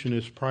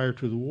abolitionists prior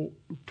to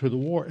the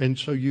war. And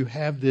so you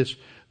have this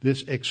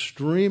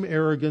extreme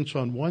arrogance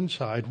on one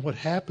side. What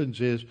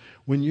happens is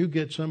when you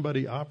get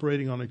somebody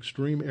operating on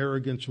extreme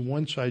arrogance on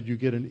one side, you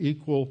get an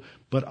equal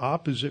but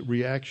opposite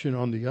reaction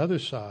on the other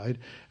side.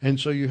 And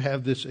so you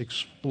have this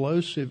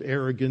explosive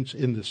arrogance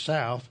in the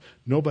South.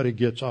 Nobody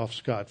gets off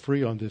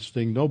scot-free on this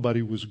thing.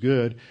 Nobody was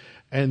good.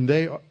 And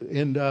they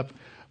end up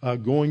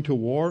going to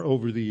war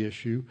over the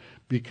issue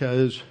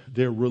because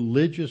their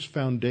religious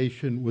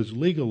foundation was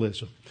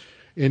legalism.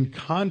 In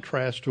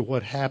contrast to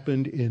what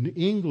happened in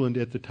England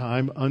at the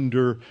time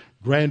under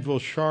Granville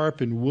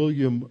Sharp and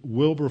William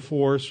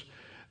Wilberforce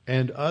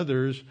and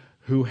others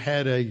who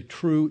had a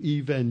true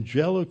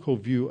evangelical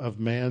view of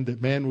man,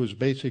 that man was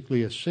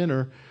basically a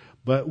sinner,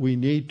 but we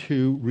need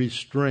to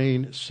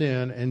restrain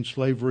sin, and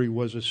slavery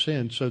was a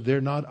sin. So they're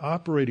not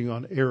operating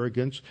on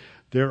arrogance,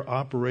 they're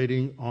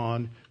operating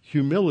on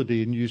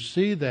humility. And you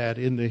see that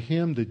in the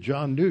hymn that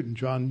John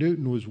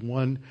Newton was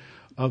one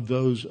of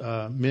those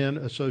men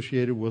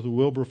associated with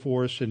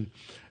Wilberforce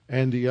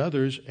and the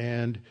others,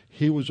 and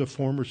he was a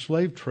former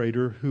slave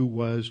trader who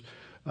was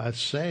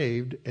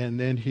saved, and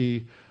then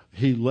he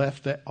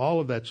left all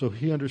of that, so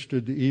he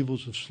understood the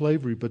evils of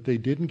slavery, but they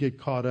didn't get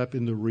caught up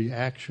in the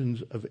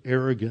reactions of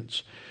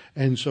arrogance.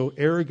 And so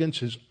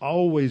arrogance is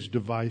always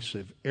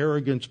divisive.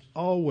 Arrogance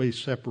always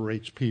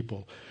separates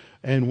people.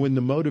 And when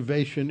the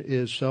motivation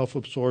is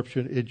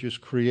self-absorption, it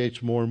just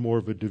creates more and more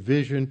of a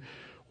division,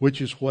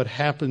 which is what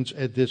happens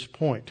at this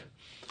point.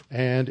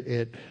 And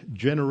it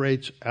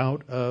generates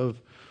out of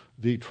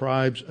the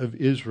tribes of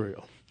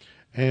Israel.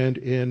 And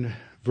in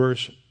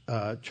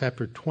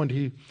chapter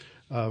 20,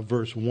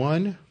 verse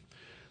 1,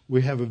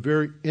 we have a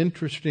very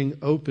interesting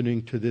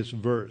opening to this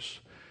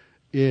verse.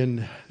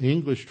 In the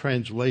English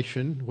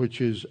translation, which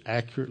is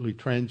accurately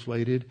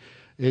translated,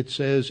 it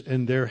says,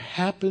 "And there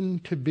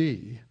happened to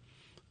be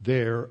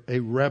there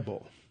a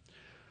rebel,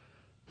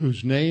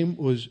 whose name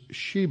was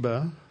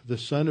Sheba, the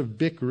son of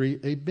Bichri,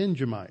 a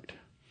Benjamite.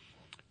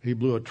 He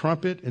blew a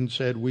trumpet and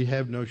said, 'We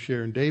have no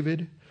share in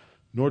David,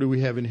 nor do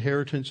we have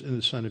inheritance in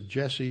the son of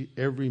Jesse,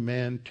 every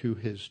man to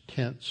his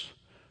tents,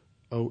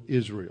 O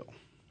Israel.'"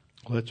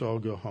 Let's all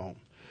go home.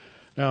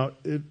 Now,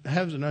 it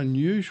has an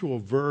unusual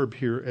verb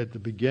here at the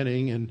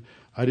beginning, and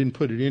I didn't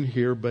put it in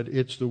here, but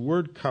it's the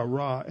word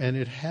kara, and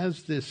it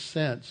has this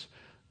sense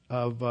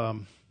of,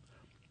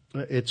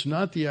 it's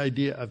not the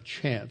idea of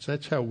chance.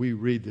 That's how we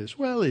read this.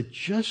 Well, it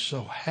just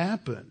so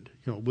happened,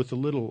 with a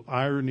little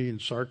irony and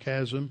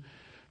sarcasm.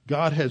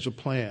 God has a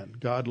plan.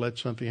 God let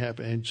something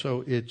happen. And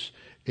so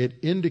it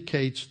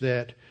indicates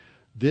that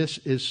this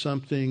is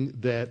something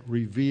that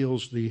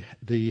reveals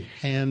the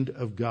hand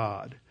of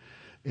God.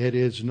 It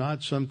is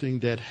not something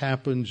that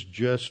happens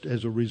just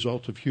as a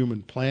result of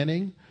human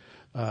planning.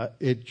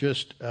 It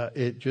just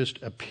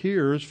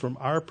appears from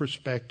our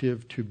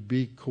perspective to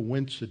be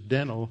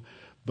coincidental,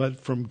 but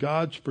from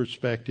God's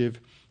perspective,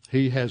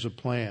 He has a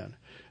plan.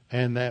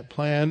 And that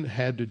plan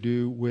had to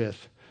do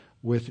with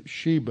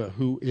Sheba,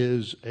 who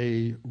is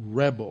a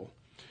rebel.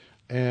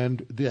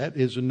 And that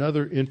is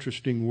another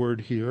interesting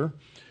word here,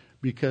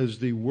 because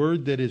the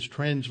word that is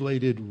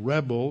translated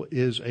rebel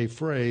is a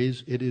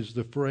phrase. It is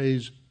the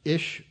phrase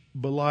Ish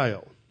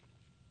Belial.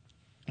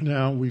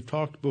 Now, we've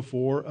talked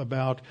before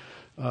about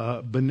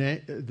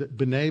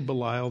B'nai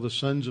Belial, the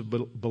sons of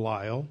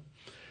Belial.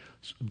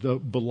 The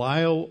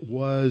Belial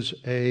was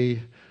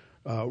a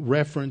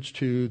reference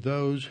to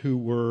those who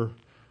were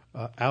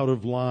out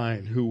of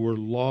line, who were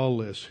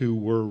lawless, who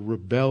were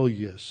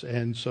rebellious.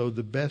 And so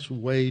the best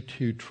way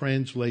to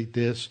translate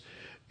this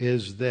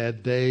is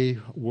that they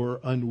were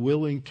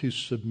unwilling to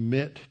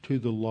submit to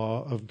the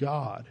law of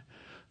God.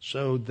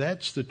 So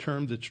that's the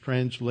term that's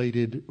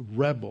translated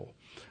rebel.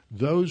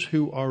 Those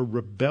who are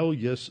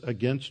rebellious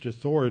against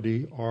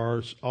authority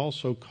are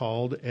also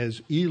called,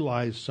 as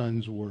Eli's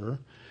sons were,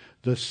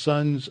 the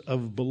sons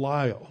of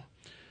Belial.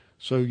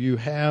 So you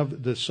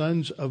have the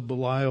sons of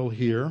Belial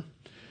here,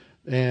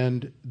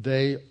 and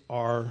they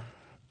are,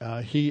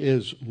 he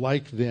is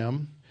like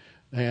them,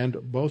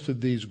 and both of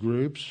these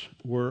groups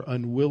were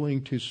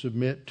unwilling to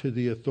submit to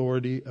the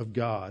authority of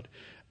God.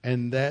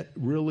 And that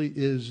really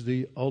is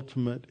the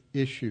ultimate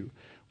issue.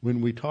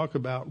 When we talk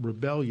about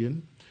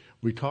rebellion,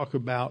 we talk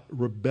about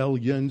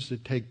rebellions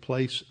that take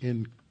place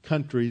in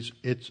countries.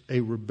 It's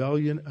a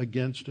rebellion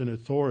against an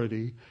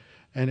authority.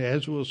 And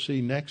as we'll see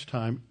next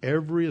time,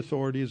 every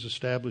authority is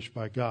established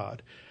by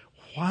God.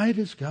 Why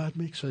does God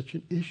make such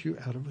an issue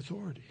out of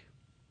authority?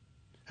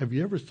 Have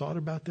you ever thought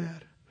about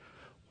that?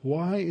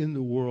 Why in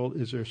the world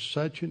is there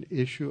such an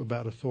issue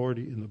about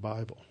authority in the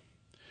Bible?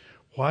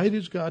 Why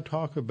does God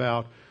talk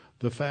about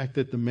the fact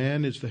that the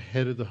man is the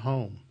head of the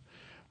home,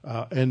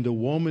 and the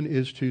woman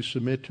is to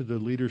submit to the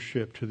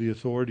leadership, to the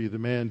authority of the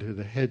man, to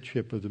the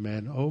headship of the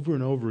man, over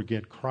and over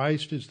again?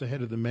 Christ is the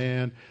head of the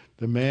man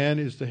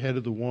is the head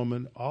of the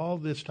woman, all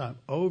this time,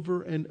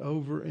 over and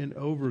over and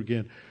over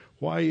again.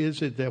 Why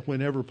is it that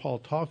whenever Paul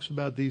talks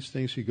about these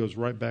things, he goes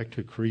right back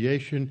to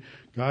creation?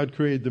 God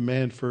created the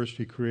man first,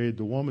 he created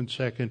the woman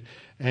second,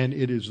 and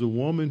it is the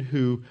woman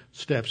who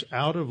steps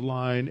out of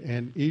line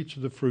and eats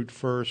the fruit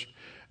first.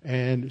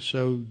 And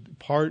so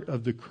part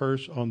of the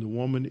curse on the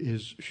woman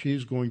is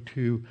she's going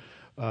to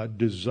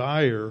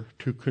desire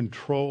to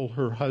control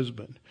her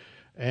husband.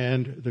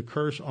 And the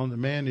curse on the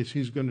man is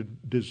he's going to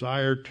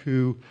desire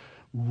to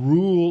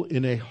rule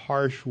in a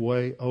harsh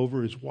way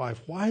over his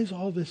wife. Why is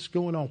all this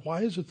going on?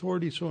 Why is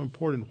authority so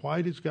important?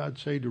 Why does God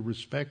say to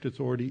respect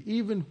authority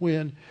even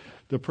when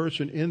the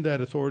person in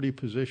that authority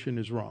position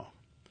is wrong?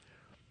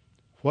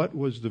 What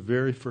was the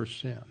very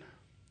first sin?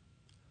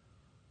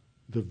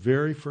 The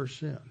very first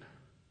sin.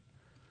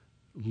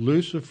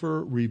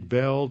 Lucifer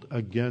rebelled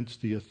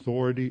against the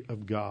authority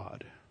of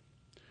God.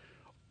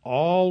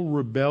 All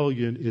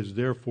rebellion is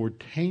therefore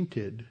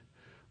tainted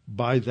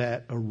by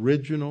that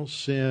original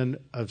sin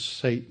of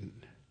Satan.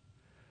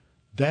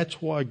 That's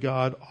why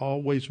God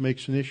always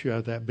makes an issue out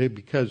of that,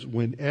 because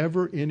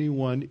whenever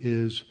anyone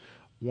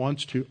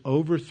wants to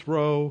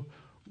overthrow,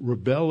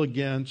 rebel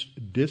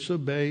against,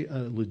 disobey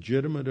a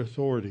legitimate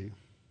authority,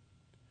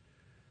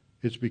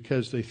 it's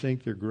because they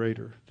think they're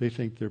greater. They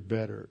think they're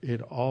better.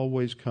 It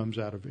always comes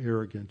out of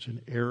arrogance, and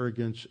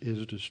arrogance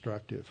is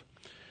destructive.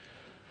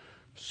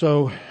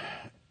 So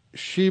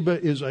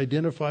Sheba is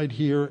identified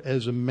here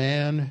as a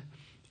man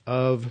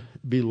of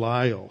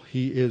Belial.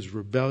 He is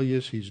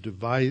rebellious. He's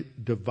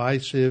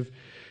divisive.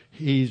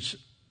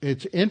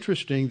 It's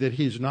interesting that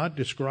he's not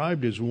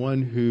described as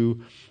one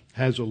who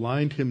has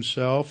aligned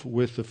himself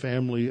with the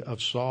family of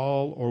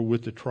Saul or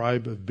with the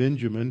tribe of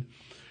Benjamin,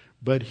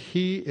 but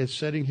he is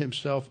setting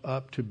himself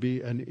up to be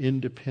an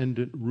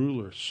independent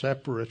ruler,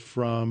 separate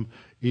from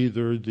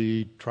either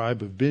the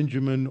tribe of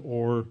Benjamin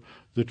or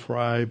the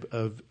tribe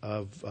of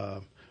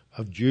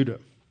Judah.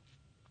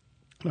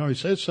 Now, he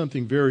says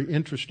something very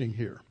interesting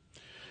here.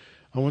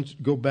 I want to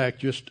go back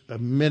just a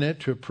minute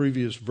to a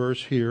previous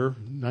verse here,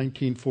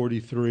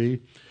 1943,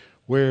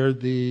 where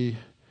the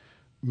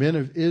men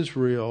of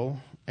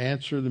Israel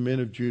answer the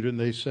men of Judah, and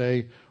they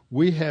say,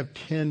 "We have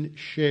 10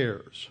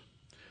 shares."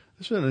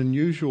 This is an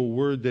unusual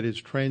word that is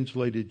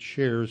translated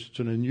shares. It's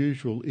an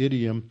unusual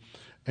idiom,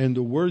 and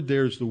the word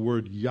there is the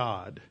word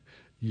yod.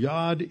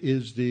 Yod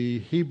is the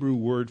Hebrew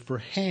word for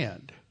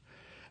hand.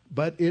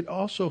 But it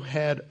also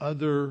had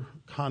other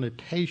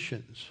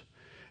connotations.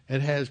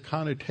 It has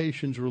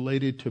connotations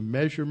related to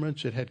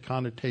measurements. It had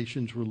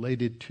connotations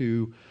related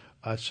to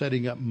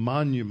setting up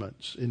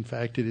monuments. In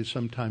fact, it is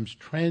sometimes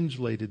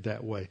translated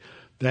that way.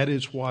 That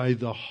is why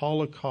the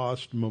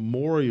Holocaust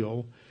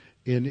memorial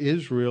in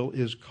Israel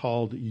is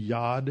called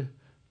Yad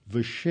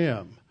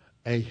Vashem,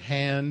 a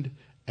hand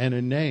and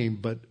a name.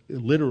 But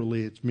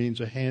literally it means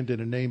a hand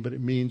and a name, but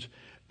it means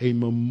a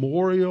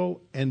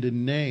memorial and a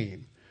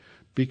name.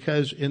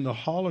 Because in the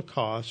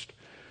Holocaust,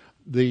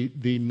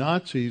 the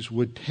Nazis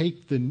would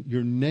take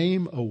your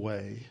name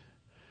away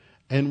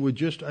and would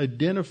just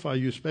identify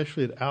you,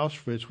 especially at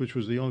Auschwitz, which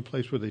was the only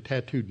place where they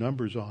tattooed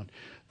numbers on.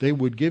 They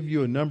would give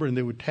you a number, and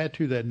they would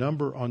tattoo that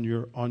number on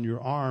your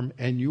arm,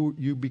 and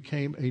you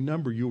became a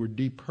number. You were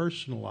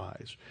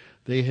depersonalized.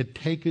 They had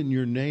taken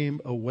your name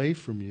away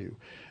from you.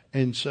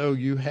 And so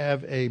you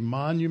have a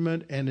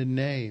monument and a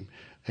name.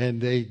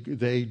 And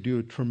they do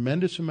a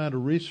tremendous amount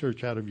of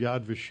research out of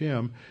Yad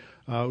Vashem.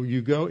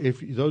 You go, if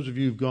those of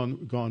you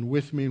who've gone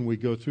with me and we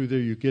go through there,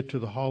 you get to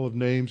the Hall of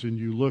Names and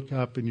you look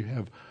up and you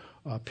have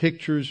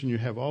pictures and you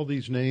have all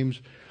these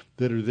names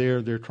that are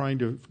there. They're trying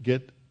to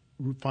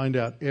find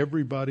out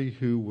everybody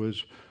who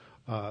was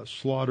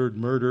slaughtered,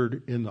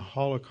 murdered in the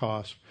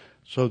Holocaust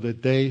so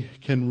that they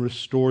can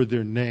restore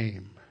their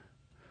name.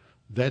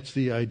 That's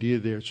the idea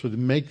there. So to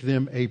make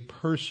them a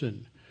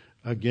person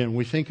Again,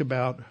 we think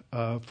about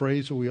a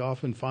phrase that we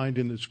often find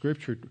in the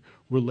Scripture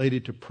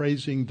related to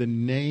praising the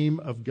name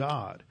of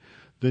God.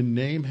 The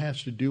name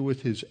has to do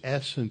with his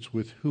essence,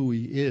 with who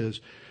he is.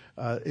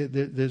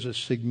 There's a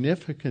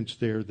significance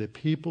there that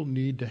people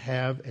need to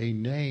have a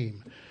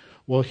name.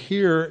 Well,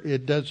 here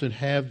it doesn't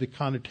have the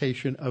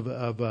connotation of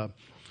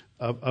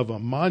a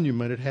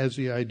monument. It has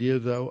the idea,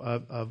 though,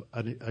 of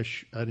an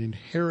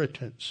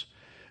inheritance.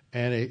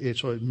 And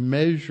so it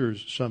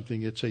measures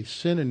something. It's a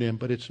synonym,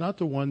 but it's not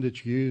the one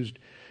that's used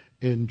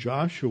in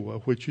Joshua,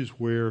 which is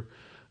where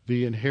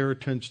the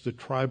inheritance, the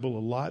tribal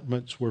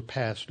allotments were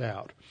passed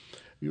out.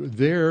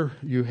 There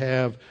you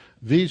have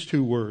these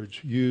two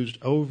words used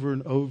over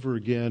and over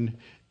again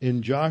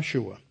in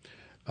Joshua.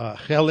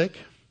 Chelik,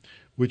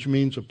 which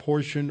means a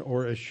portion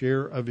or a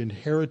share of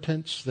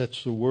inheritance.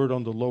 That's the word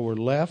on the lower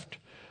left.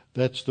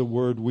 That's the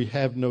word we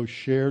have no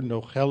share, no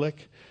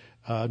chelik.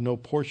 No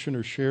portion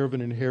or share of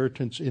an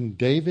inheritance in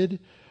David,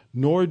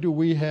 nor do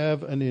we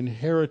have an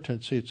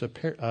inheritance. It's a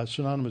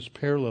synonymous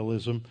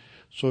parallelism,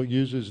 so it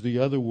uses the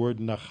other word,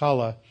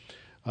 nachala,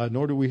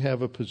 nor do we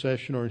have a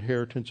possession or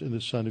inheritance in the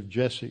son of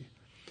Jesse.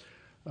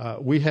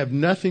 We have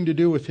nothing to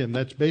do with him.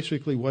 That's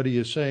basically what he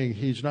is saying.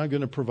 He's not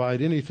going to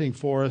provide anything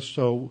for us,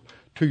 so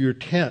to your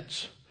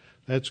tents.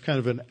 That's kind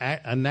of an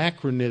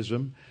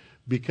anachronism,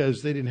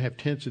 because they didn't have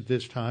tents at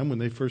this time. When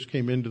they first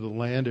came into the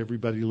land,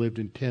 everybody lived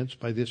in tents.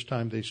 By this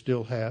time, they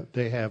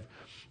have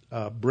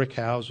brick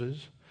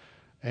houses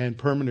and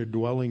permanent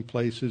dwelling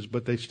places,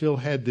 but they still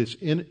had this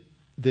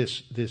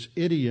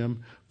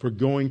idiom for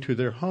going to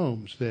their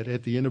homes, that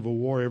at the end of a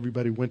war,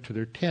 everybody went to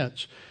their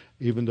tents,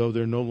 even though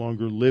they're no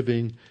longer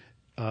living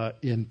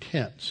in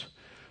tents.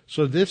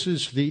 So this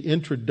is the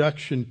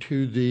introduction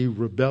to the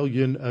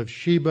rebellion of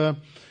Sheba,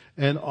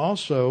 and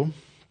also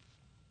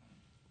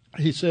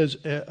he says,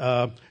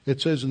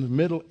 it says in the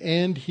middle,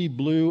 and he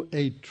blew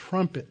a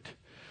trumpet.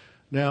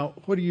 Now,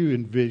 what do you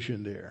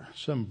envision there?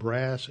 Some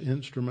brass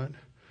instrument?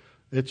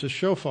 It's a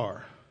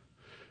shofar.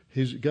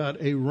 He's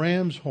got a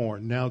ram's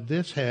horn. Now,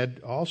 this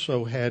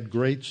also had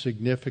great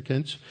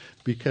significance,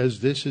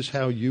 because this is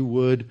how you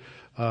would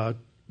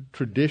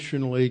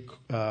traditionally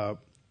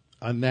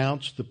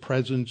announce the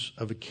presence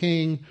of a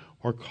king,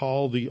 or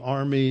call the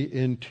army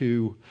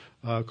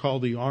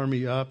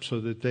up so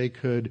that they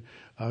could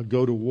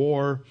go to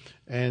war.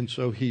 And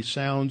so he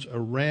sounds a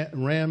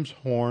ram's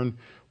horn,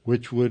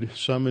 which would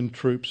summon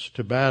troops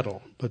to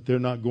battle. But they're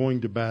not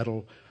going to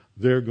battle.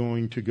 They're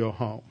going to go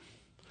home.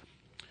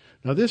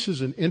 Now, this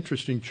is an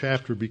interesting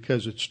chapter,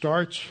 because it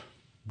starts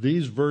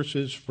these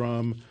verses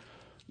from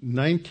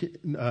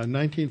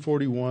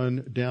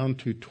 1941 down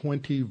to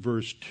 20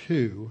 verse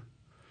 2,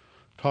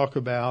 talk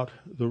about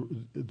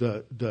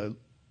the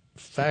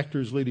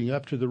factors leading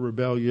up to the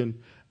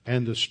rebellion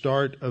and the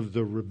start of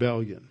the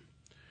rebellion.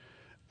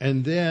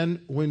 And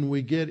then when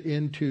we get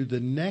into the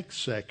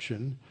next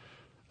section,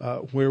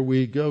 where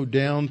we go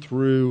down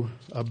through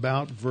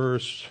about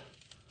verse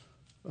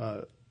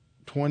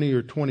 20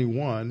 or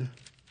 21,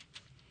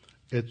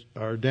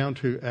 down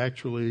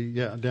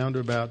to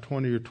about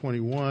 20 or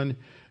 21,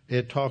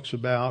 it talks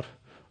about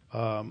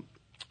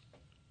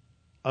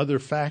other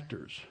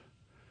factors.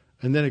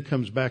 And then it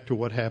comes back to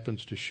what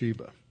happens to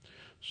Sheba.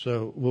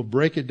 So we'll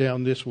break it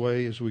down this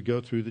way as we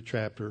go through the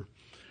chapter.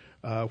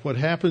 What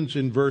happens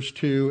in verse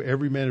 2,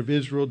 every man of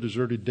Israel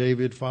deserted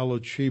David,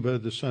 followed Sheba,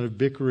 the son of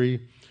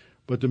Bichri,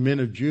 but the men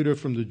of Judah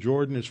from the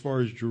Jordan as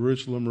far as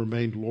Jerusalem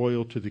remained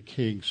loyal to the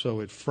king. So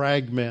it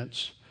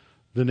fragments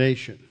the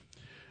nation.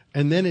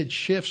 And then it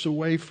shifts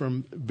away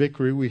from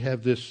Bichri. We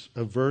have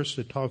a verse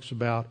that talks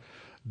about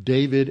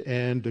David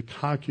and the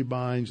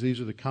concubines.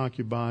 These are the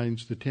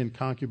concubines, the 10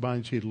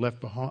 concubines he had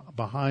left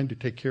behind to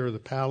take care of the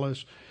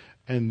palace.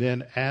 And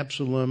then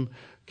Absalom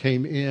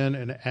came in,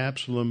 and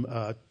Absalom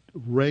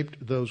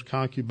raped those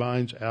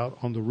concubines out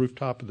on the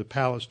rooftop of the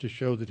palace to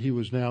show that he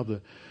was now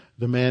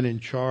the man in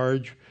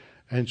charge.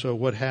 And so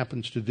what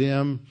happens to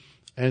them?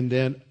 And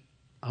then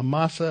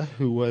Amasa,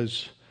 who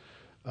was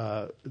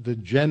the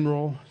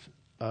general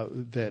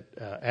that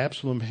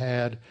Absalom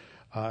had,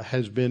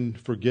 has been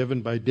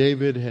forgiven by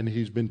David, and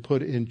he's been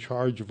put in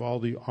charge of all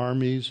the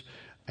armies.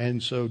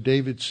 And so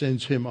David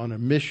sends him on a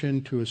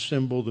mission to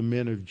assemble the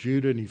men of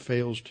Judah, and he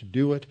fails to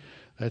do it.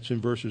 That's in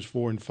verses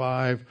 4 and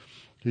 5.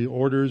 He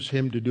orders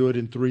him to do it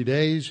in 3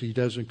 days. He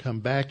doesn't come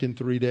back in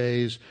 3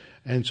 days.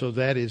 And so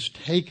that is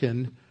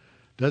taken,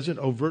 doesn't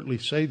overtly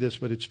say this,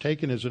 but it's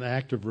taken as an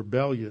act of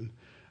rebellion.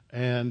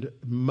 And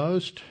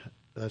most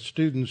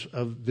students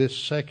of this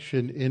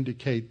section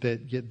indicate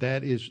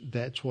that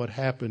that's what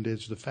happened,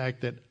 is the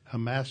fact that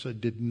Amasa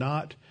did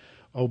not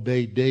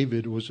obey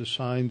David was a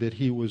sign that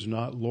he was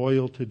not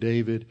loyal to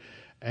David,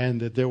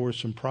 and that there were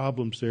some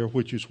problems there,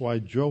 which is why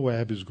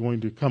Joab is going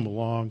to come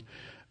along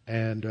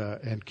and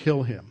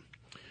kill him.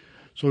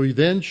 So we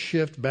then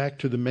shift back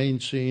to the main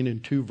scene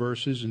in 2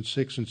 verses, in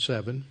 6 and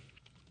 7.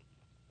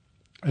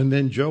 And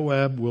then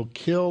Joab will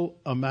kill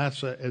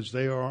Amasa as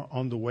they are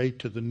on the way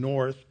to the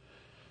north.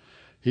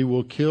 He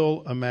will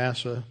kill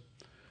Amasa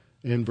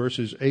in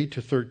verses 8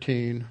 to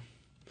 13.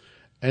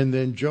 And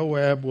then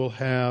Joab will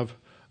have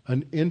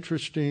an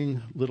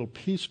interesting little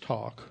peace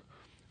talk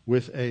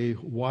with a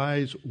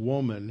wise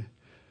woman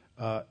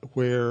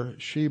where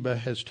Sheba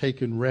has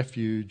taken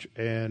refuge,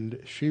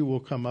 and she will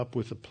come up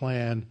with a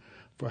plan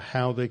for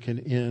how they can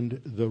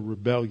end the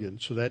rebellion.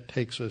 So that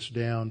takes us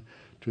down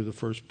to the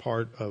first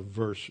part of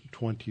verse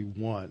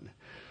 21.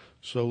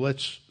 So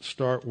let's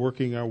start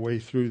working our way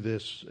through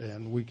this,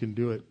 and we can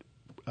do it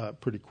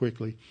pretty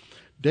quickly.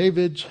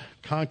 David's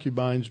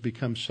concubines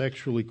become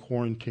sexually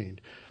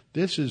quarantined.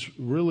 This is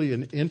really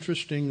an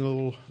interesting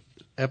little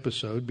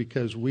episode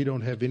because we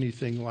don't have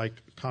anything like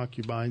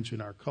concubines in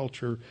our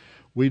culture.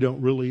 We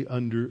don't really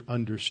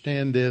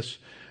understand this.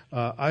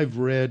 I've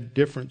read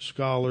different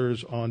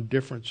scholars on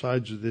different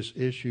sides of this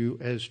issue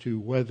as to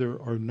whether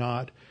or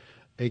not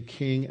a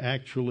king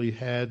actually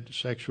had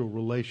sexual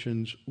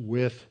relations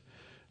with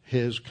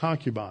his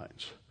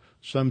concubines.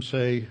 Some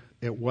say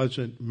it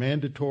wasn't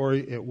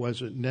mandatory, it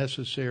wasn't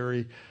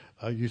necessary.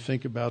 You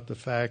think about the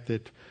fact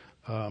that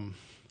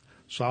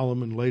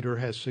Solomon later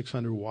has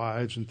 600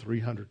 wives and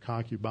 300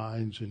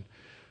 concubines, and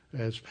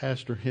as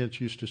Pastor Hintz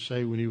used to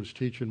say when he was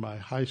teaching my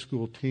high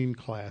school teen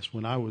class,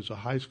 when I was a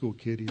high school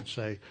kid, he'd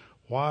say,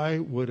 why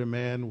would a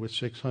man with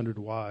 600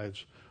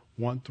 wives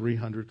want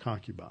 300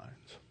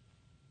 concubines?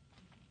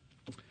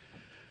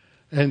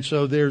 And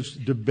so there's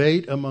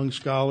debate among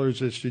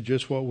scholars as to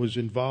just what was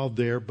involved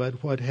there,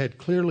 but what had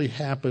clearly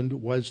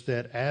happened was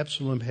that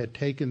Absalom had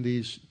taken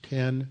these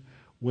 10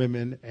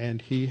 women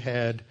and he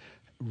had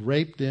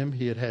raped them,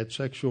 he had had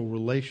sexual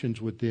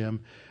relations with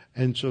them,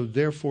 and so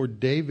therefore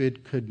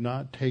David could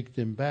not take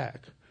them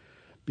back.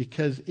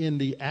 Because in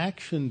the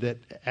action that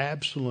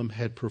Absalom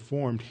had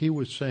performed, he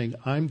was saying,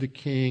 I'm the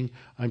king,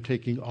 I'm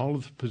taking all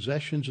of the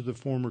possessions of the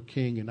former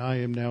king, and I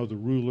am now the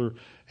ruler,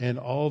 and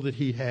all that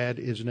he had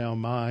is now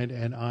mine,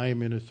 and I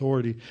am in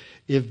authority.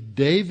 If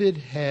David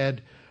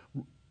had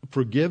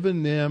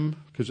forgiven them,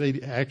 because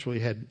they actually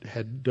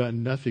had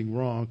done nothing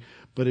wrong,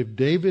 but if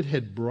David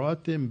had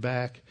brought them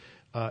back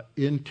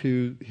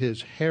into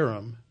his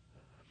harem,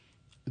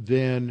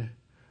 then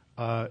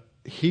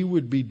he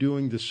would be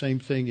doing the same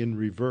thing in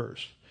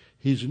reverse.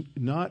 He's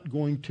not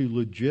going to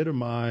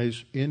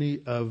legitimize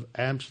any of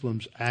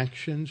Absalom's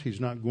actions. He's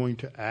not going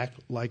to act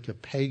like a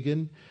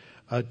pagan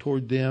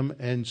toward them.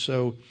 And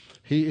so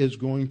he is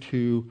going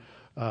to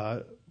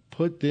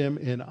put them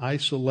in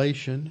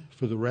isolation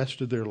for the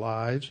rest of their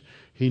lives.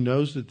 He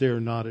knows that they're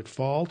not at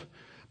fault,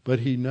 but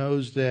he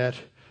knows that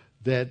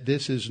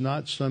this is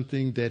not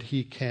something that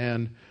he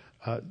can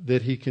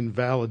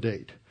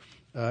validate.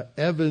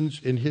 Evans,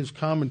 in his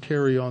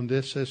commentary on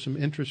this, says some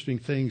interesting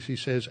things. He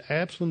says,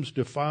 Absalom's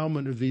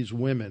defilement of these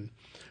women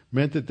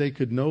meant that they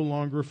could no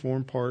longer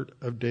form part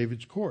of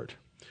David's court,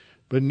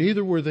 but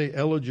neither were they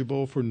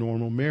eligible for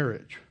normal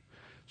marriage.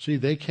 See,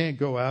 they can't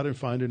go out and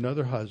find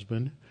another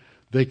husband.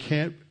 They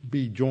can't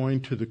be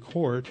joined to the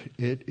court.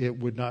 It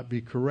would not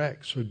be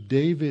correct. So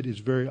David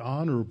is very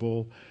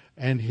honorable,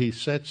 and he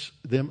sets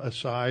them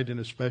aside in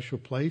a special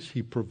place.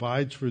 He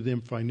provides for them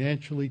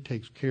financially,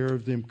 takes care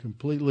of them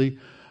completely,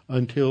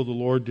 until the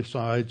Lord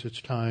decides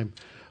it's time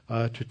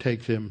to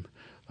take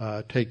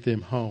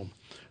them home.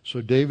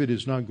 So David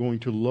is not going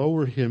to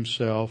lower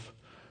himself,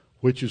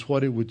 which is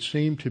what it would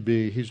seem to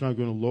be. He's not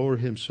going to lower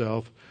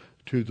himself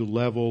to the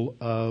level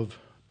of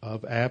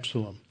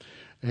Absalom.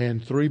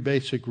 And three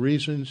basic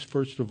reasons.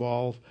 First of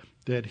all,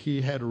 that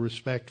he had a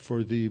respect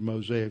for the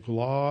Mosaic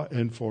law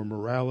and for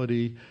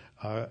morality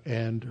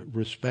and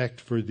respect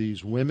for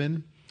these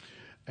women.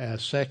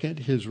 Second,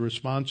 his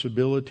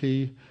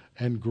responsibility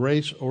and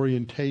grace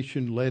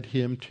orientation led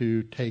him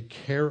to take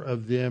care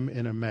of them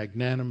in a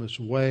magnanimous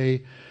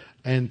way.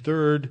 And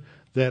third,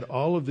 that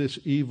all of this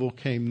evil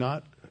came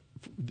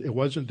it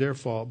wasn't their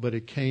fault, but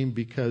it came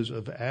because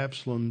of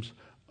Absalom's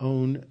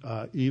own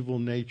evil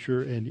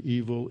nature and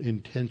evil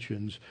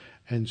intentions.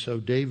 And so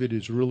David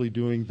is really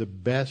doing the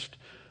best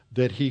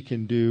that he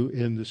can do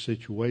in the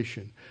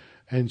situation.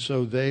 And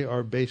so they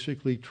are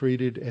basically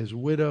treated as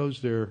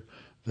widows. They are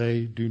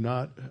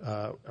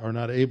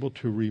not able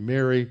to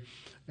remarry,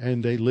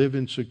 and they live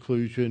in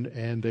seclusion,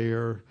 and they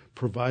are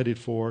provided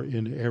for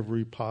in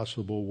every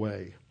possible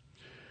way.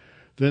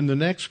 Then the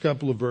next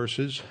couple of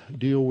verses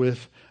deal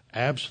with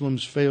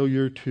Absalom's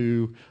failure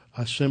to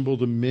assemble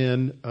the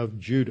men of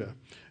Judah.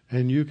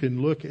 And you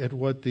can look at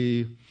what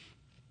the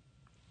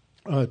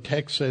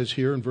text says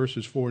here in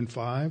verses 4 and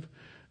 5.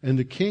 And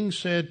the king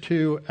said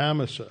to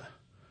Amasa,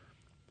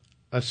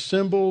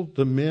 assemble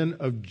the men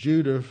of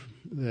Judah,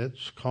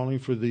 that's calling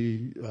for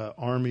the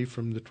army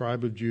from the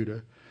tribe of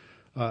Judah,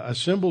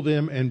 assemble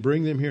them and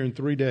bring them here in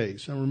 3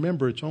 days. And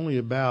remember, it's only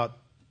about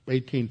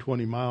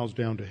 18-20 miles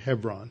down to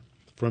Hebron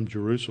from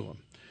Jerusalem.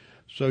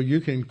 So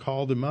you can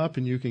call them up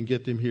and you can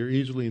get them here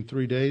easily in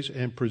 3 days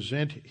and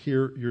present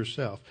here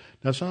yourself.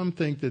 Now, some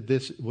think that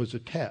this was a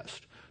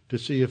test to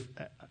see if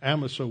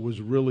Amasa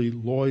was really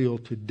loyal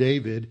to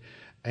David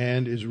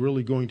and is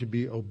really going to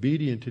be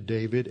obedient to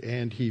David,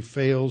 and he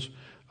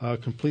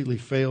completely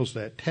fails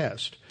that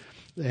test.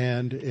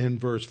 And in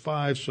verse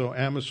 5, so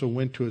Amasa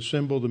went to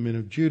assemble the men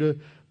of Judah,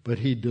 but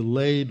he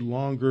delayed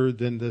longer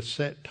than the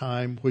set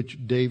time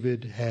which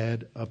David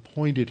had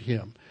appointed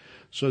him.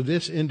 So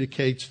this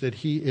indicates that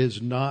he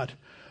is not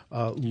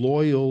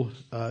loyal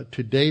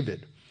to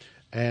David,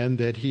 and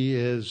that he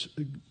has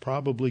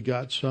probably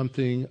got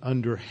something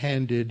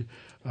underhanded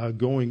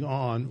going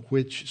on,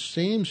 which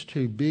seems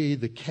to be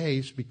the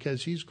case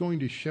because he's going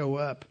to show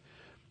up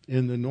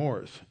in the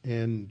north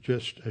in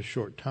just a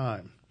short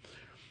time.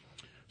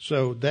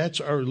 So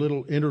that's our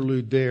little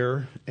interlude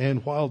there.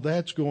 And while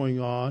that's going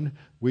on,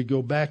 we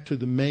go back to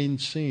the main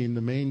scene.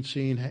 The main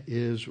scene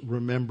is,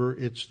 remember,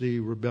 it's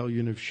the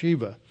rebellion of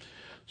Sheba.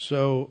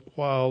 So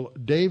while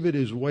David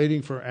is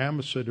waiting for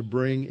Amasa to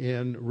bring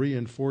in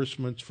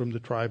reinforcements from the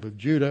tribe of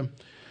Judah,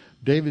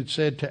 David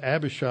said to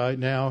Abishai,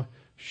 "Now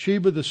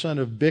Sheba the son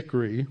of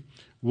Bichri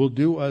will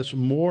do us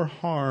more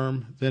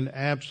harm than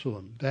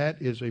Absalom."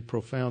 That is a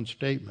profound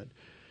statement.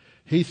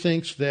 He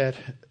thinks that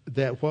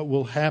what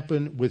will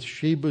happen with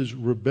Sheba's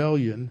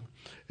rebellion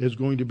is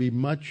going to be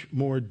much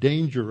more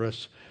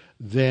dangerous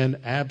than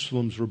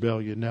Absalom's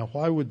rebellion. Now,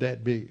 why would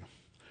that be?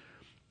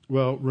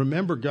 Well,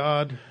 remember,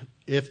 God,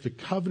 if the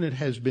covenant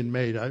has been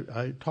made,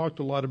 I talked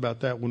a lot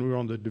about that when we were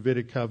on the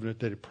Davidic covenant,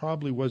 that it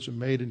probably wasn't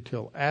made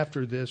until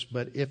after this,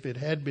 but if it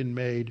had been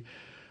made,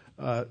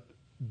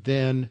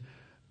 then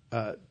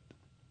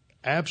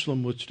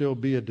Absalom would still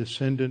be a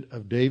descendant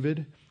of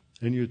David,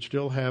 and you'd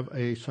still have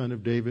a son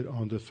of David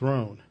on the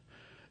throne.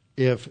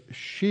 If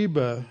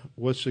Sheba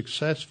was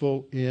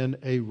successful in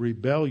a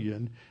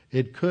rebellion,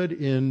 it could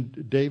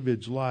end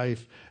David's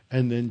life,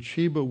 and then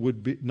Sheba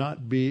would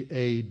not be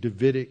a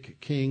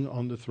Davidic king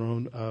on the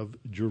throne of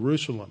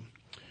Jerusalem.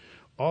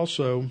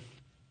 Also,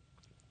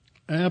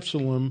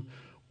 Absalom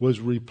was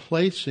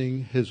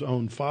replacing his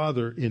own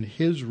father in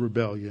his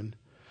rebellion,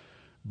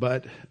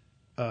 but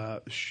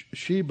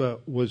Sheba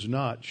was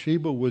not.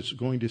 Sheba was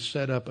going to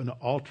set up an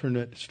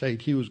alternate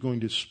state. He was going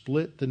to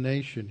split the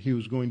nation. He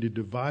was going to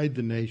divide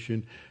the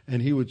nation,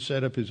 and he would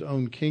set up his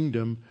own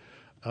kingdom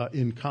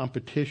in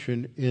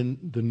competition in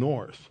the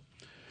north.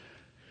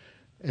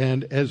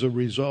 And as a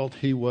result,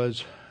 he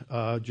was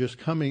just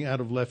coming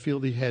out of left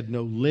field. He had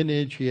no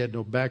lineage. He had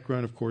no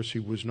background. Of course, he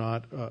was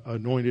not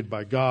anointed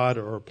by God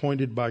or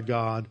appointed by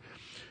God.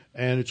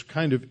 And it's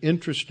kind of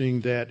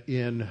interesting that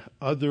in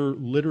other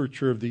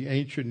literature of the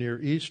ancient Near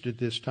East at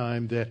this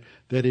time,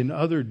 that in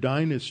other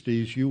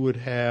dynasties you would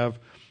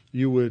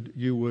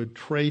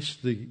trace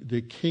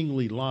the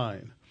kingly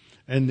line,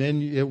 and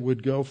then it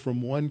would go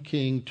from one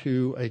king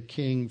to a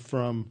king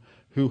from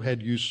who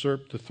had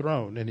usurped the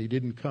throne, and he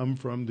didn't come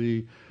from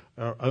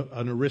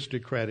an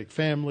aristocratic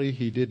family.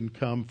 He didn't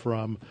come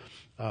from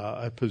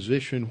a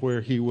position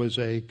where he was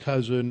a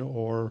cousin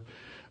or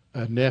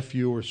a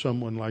nephew or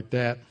someone like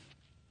that.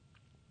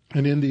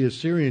 And in the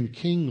Assyrian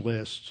king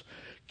lists,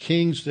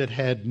 kings that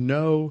had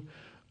no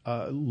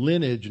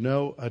lineage,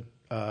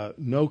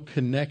 no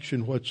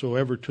connection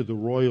whatsoever to the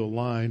royal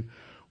line,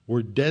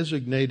 were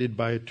designated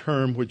by a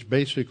term which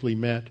basically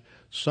meant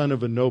son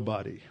of a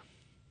nobody.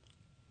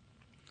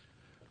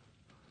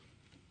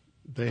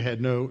 They had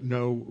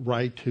no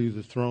right to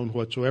the throne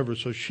whatsoever.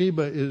 So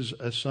Sheba is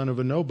a son of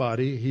a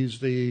nobody.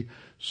 He's the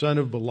son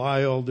of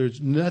Belial.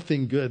 There's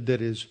nothing good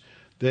that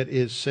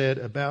is said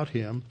about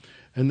him.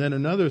 And then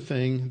another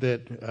thing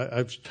that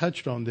I've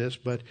touched on this,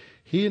 but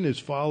he and his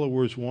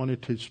followers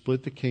wanted to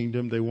split the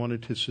kingdom. They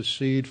wanted to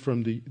secede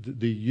from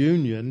the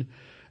union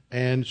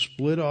and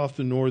split off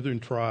the northern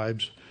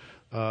tribes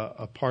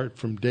apart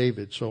from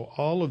David. So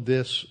all of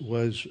this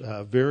was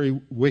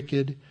very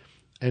wicked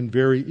and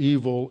very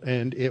evil,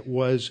 and it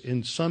was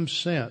in some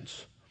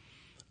sense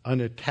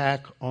an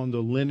attack on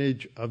the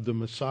lineage of the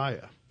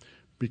Messiah,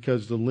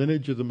 because the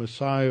lineage of the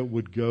Messiah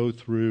would go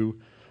through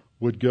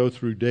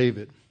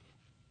David.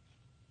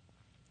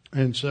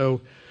 And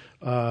so,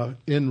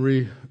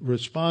 in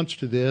response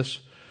to this,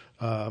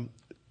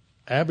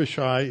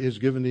 Abishai is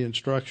given the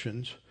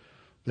instructions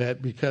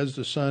that because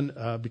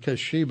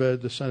Sheba,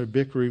 the son of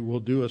Bichri, will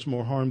do us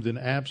more harm than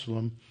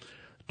Absalom,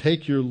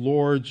 take your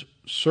Lord's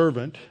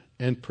servant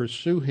and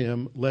pursue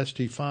him, lest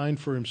he find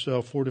for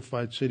himself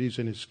fortified cities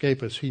and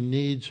escape us. He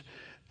needs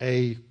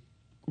a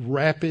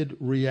rapid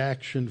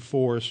reaction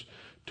force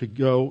to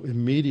go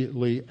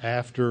immediately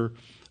after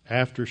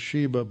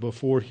Sheba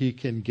before he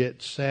can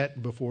get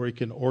set, before he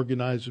can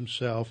organize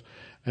himself,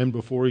 and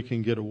before he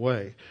can get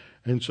away.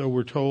 And so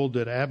we're told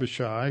that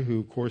Abishai, who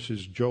of course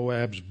is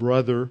Joab's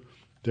brother,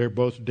 they're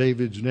both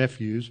David's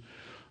nephews,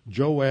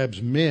 Joab's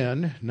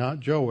men, not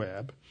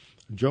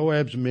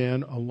Joab's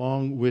men,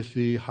 along with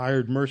the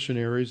hired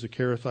mercenaries, the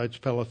Kerethites,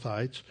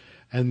 Pelethites,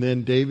 and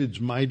then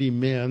David's mighty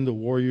men, the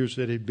warriors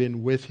that had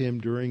been with him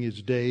during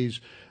his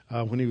days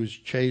when he was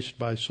chased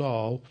by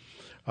Saul,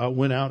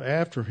 went out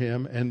after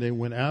him, and they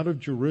went out of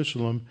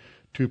Jerusalem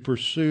to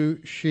pursue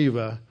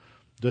Sheba,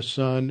 the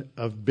son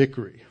of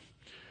Bichri.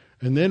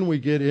 And then we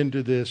get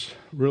into this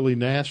really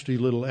nasty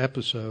little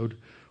episode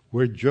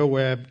where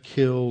Joab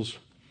kills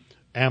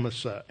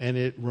Amasa, and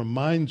it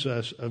reminds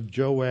us of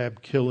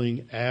Joab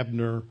killing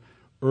Abner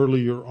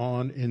earlier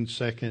on in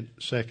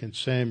 2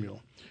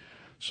 Samuel.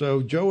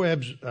 So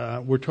Joab's,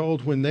 we're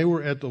told, when they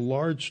were at the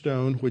large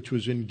stone which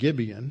was in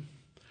Gibeon,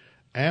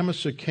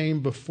 Amasa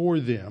came before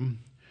them.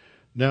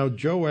 Now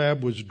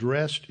Joab was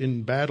dressed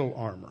in battle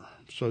armor.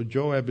 So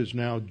Joab has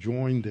now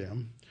joined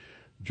them.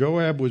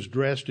 Joab was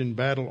dressed in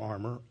battle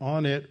armor.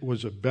 On it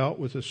was a belt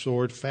with a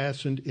sword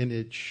fastened in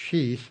its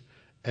sheath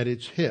at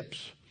its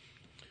hips.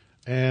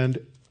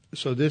 And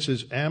so this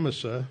is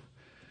Amasa.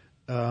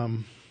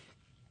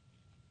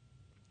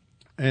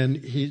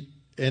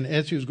 And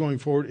as he was going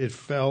forward, it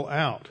fell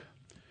out.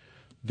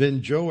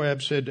 Then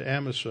Joab said to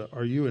Amasa,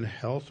 "Are you in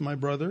health, my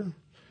brother?"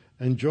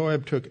 And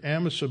Joab took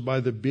Amasa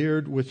by the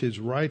beard with his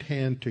right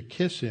hand to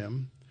kiss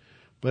him.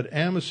 But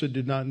Amasa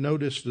did not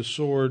notice the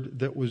sword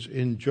that was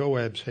in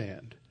Joab's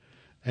hand.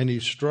 And he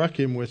struck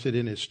him with it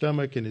in his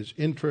stomach, and his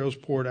entrails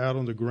poured out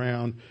on the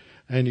ground,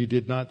 and he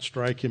did not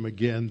strike him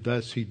again.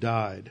 Thus he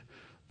died.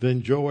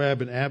 Then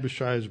Joab and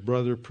Abishai, his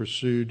brother,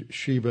 pursued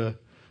Sheba,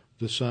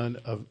 the son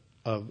of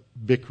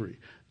Bichri.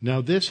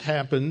 Now this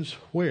happens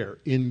where?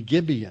 In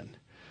Gibeon.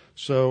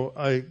 So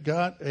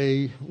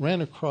I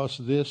ran across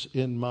this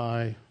in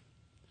my,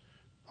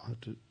 I'll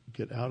have to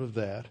get out of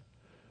that.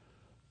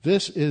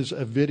 This is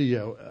a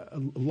video.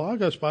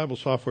 Logos Bible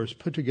Software has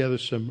put together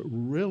some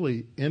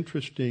really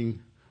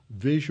interesting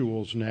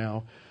visuals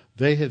now.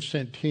 They have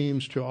sent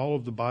teams to all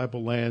of the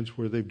Bible lands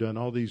where they've done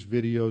all these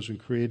videos and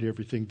created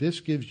everything. This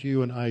gives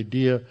you an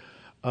idea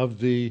of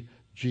the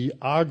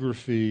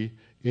geography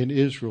in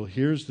Israel.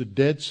 Here's the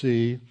Dead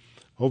Sea.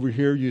 Over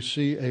here you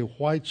see a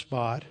white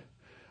spot,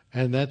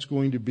 and that's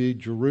going to be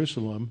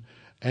Jerusalem.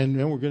 And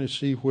then we're going to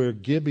see where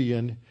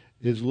Gibeon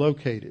is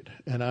located.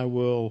 And I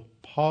will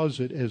pause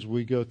it as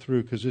we go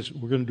through, because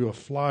we're going to do a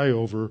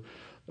flyover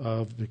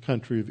of the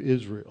country of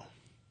Israel.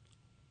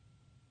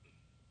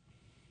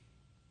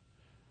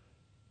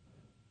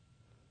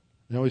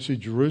 Now we see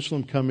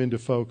Jerusalem come into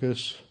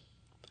focus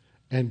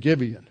and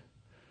Gibeon.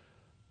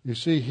 You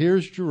see,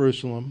 here's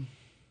Jerusalem,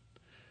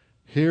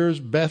 here's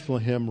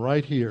Bethlehem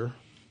right here,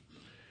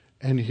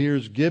 and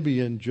here's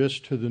Gibeon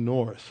just to the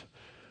north.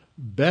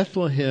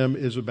 Bethlehem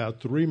is about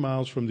 3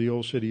 miles from the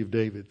old city of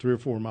David, 3 or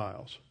 4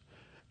 miles.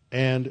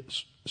 And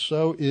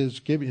so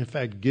is Gibeon. In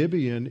fact,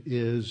 Gibeon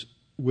is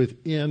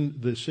within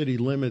the city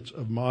limits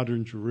of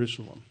modern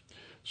Jerusalem.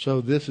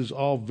 So this is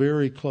all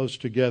very close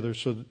together,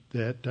 so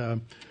that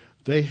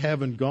they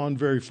haven't gone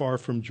very far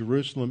from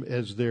Jerusalem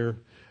as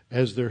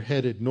they're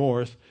headed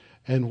north.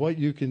 And what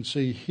you can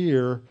see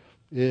here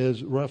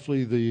is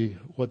roughly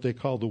what they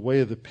call the way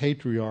of the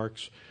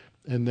patriarchs,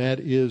 and that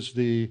is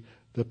the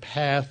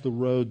path, the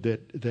road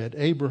that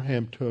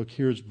Abraham took.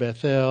 Here's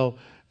Bethel,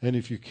 and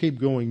if you keep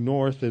going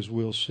north, as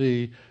we'll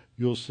see,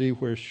 you'll see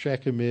where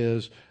Shechem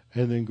is,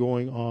 and then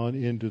going on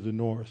into the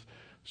north.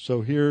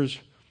 So here's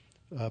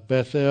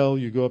Bethel.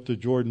 You go up the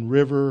Jordan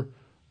River.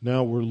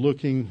 Now we're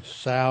looking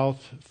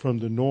south from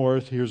the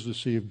north. Here's the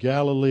Sea of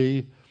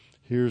Galilee.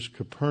 Here's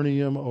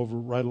Capernaum over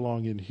right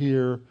along in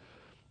here.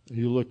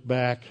 You look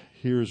back,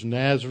 here's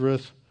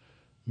Nazareth,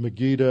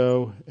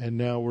 Megiddo, and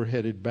now we're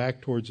headed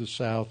back towards the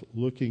south,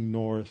 looking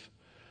north,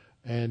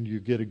 and you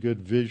get a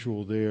good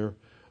visual there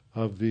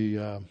of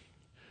the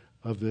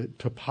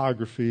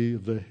topography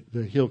of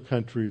the hill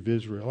country of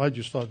Israel. I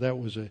just thought that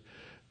was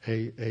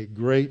a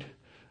great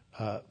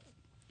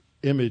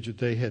image that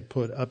they had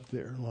put up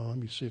there. Well, let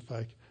me see if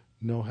I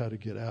know how to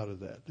get out of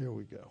that. There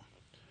we go.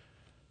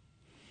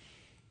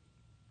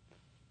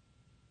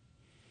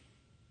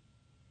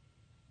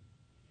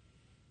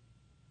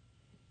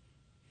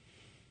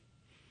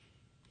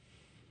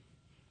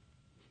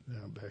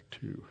 Now back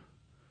to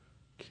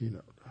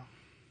Keynote.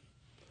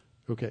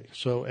 Okay,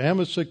 so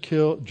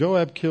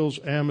Joab kills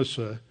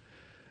Amasa,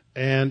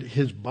 and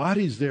his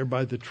body's there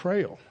by the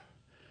trail,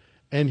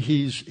 and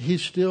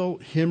he's still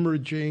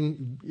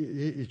hemorrhaging.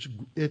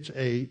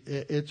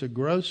 It's a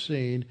gross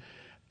scene,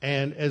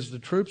 and as the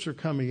troops are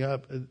coming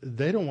up,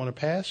 they don't want to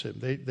pass him.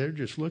 They're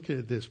just looking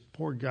at this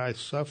poor guy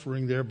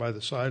suffering there by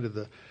the side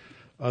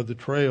of the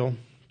trail,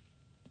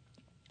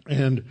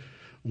 and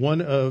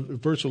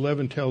verse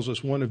 11 tells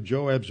us one of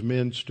Joab's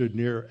men stood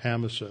near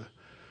Amasa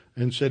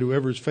and said,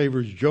 "Whoever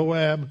favors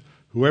Joab,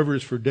 whoever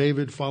is for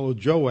David, follow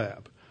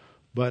Joab."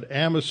 But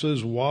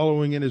Amasa's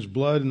wallowing in his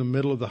blood in the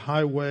middle of the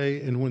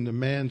highway, and when the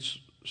man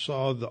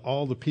saw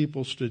all the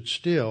people stood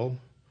still,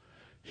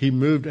 he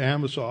moved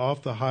Amasa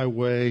off the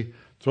highway,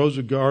 throws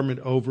a garment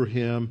over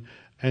him,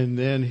 and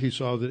then he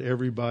saw that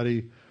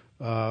everybody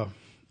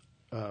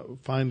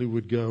finally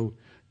would go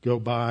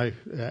by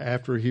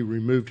after he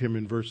removed him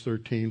in verse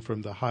 13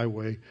 from the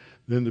highway.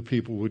 Then the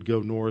people would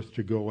go north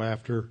to go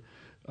after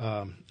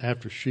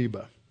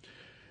Sheba.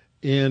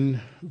 In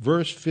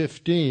verse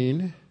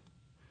 15,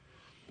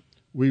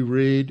 we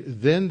read,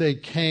 "Then they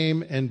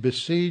came and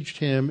besieged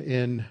him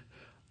in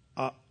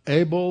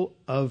Abel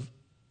of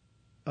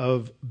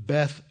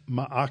Beth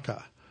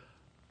Maacah."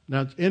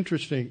 Now it's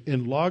interesting.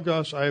 In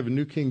Logos, I have a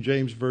New King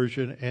James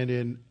Version, and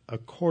in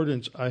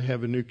Accordance, I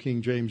have a New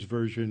King James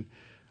Version.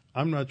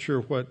 I'm not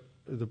sure what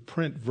the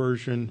print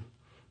version.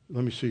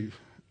 Let me see.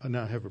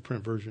 now I have a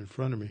print version in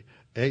front of me.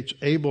 It's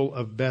Abel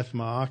of Beth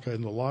Maacah.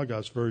 In the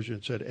Logos version,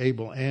 it said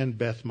Abel and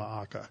Beth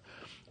Maacah.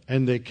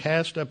 And they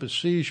cast up a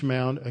siege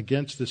mound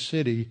against the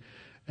city,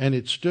 and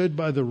it stood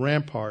by the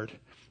rampart,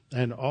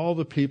 and all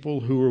the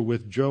people who were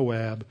with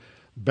Joab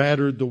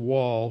battered the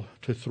wall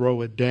to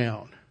throw it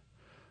down.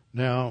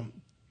 Now,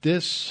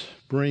 this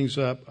brings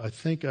up, I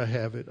think I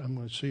have it. I'm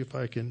going to see if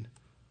I can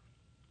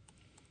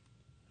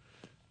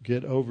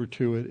get over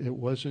to it. It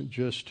wasn't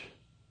just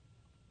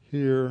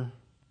here.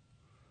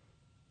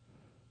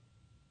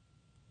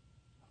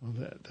 Oh,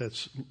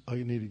 that's I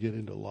need to get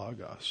into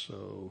Logos.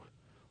 So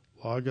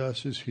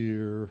Logos is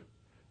here,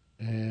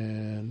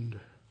 and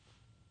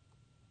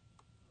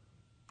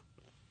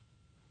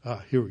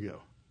here we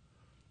go.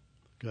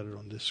 Got it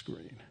on this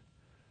screen.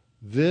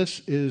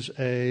 This is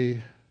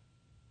an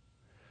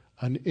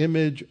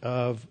image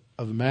of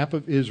the map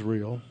of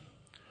Israel.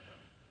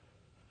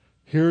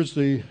 Here's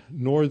the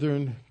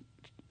northernmost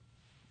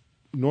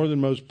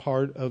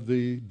part of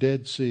the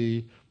Dead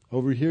Sea.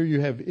 Over here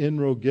you have En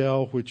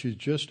Rogel, which is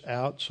just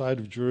outside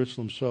of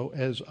Jerusalem. So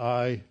as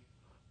I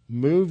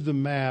move the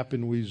map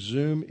and we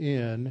zoom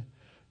in,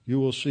 you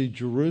will see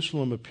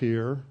Jerusalem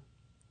appear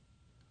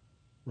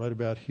right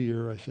about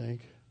here, I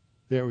think.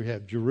 There we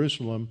have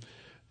Jerusalem.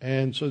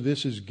 And so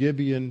this is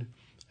Gibeon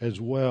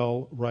as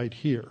well right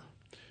here.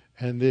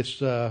 And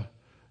this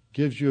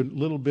gives you a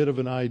little bit of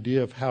an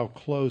idea of how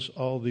close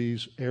all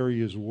these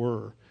areas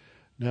were.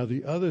 Now,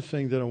 the other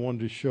thing that I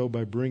wanted to show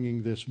by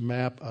bringing this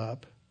map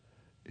up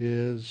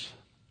is,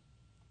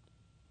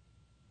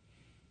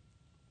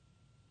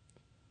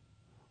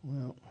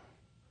 well,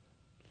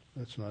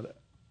 that's not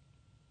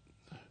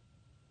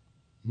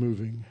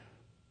moving,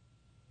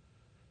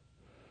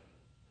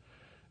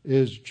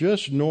 is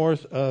just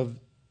north of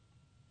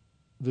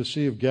the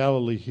Sea of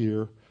Galilee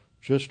here,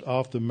 just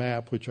off the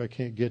map, which I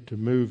can't get to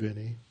move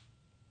any.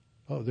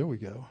 Oh, there we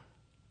go.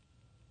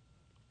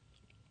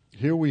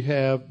 Here we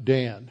have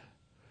Dan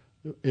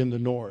in the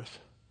north.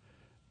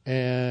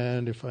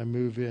 And if I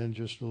move in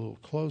just a little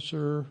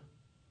closer,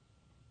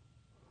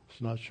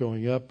 it's not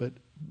showing up, but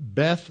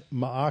Beth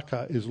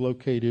Maacah is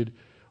located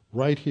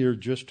right here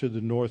just to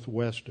the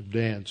northwest of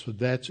Dan. So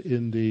that's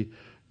in the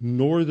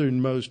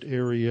northernmost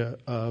area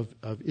of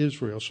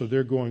Israel. So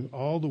they're going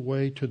all the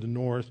way to the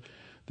north.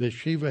 The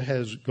Shiva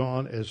has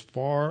gone as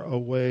far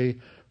away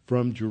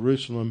from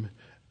Jerusalem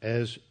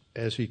as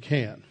he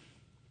can.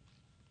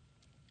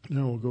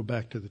 Now we'll go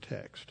back to the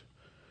text.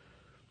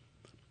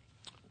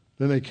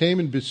 Then they came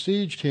and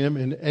besieged him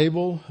in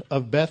Abel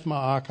of Beth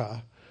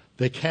Maacah.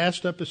 They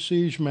cast up a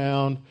siege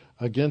mound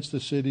against the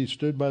city,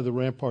 stood by the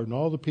rampart, and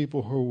all the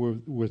people who were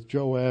with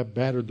Joab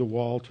battered the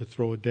wall to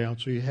throw it down.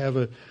 So you have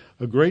a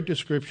great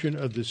description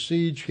of the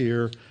siege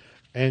here,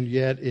 and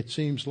yet it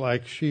seems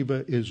like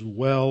Sheba is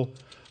well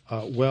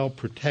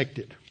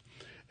protected.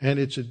 And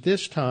it's at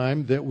this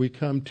time that we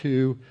come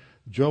to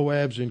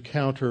Joab's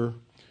encounter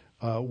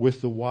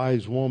with the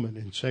wise woman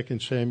in 2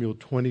 Samuel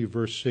 20,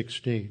 verse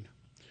 16.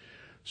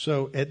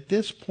 So at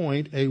this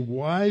point, a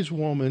wise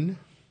woman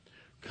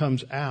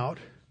comes out,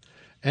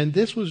 and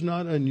this was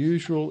not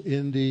unusual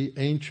in the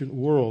ancient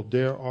world.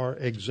 There are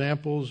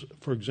examples,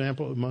 for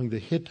example, among the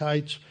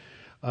Hittites,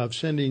 of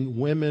sending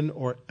women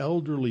or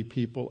elderly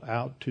people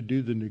out to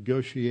do the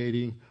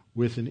negotiating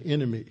with an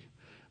enemy,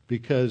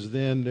 because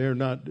then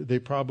they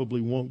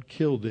probably won't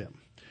kill them.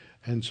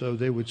 And so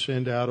they would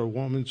send out a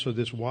woman. So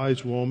this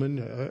wise woman,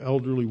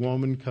 elderly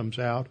woman, comes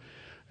out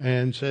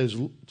and says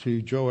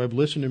to Joab,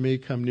 "Listen to me,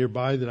 come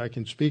nearby that I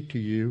can speak to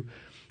you."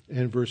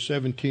 And verse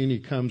 17, he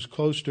comes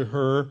close to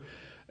her,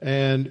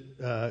 and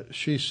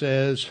she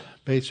says,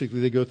 basically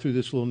they go through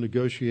this little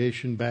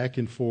negotiation back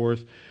and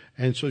forth.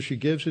 And so she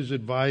gives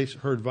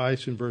her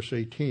advice in verse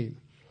 18.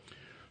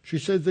 She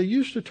said, "They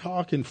used to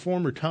talk in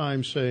former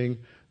times, saying,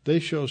 'They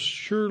shall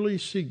surely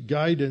seek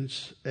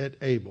guidance at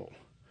Abel.'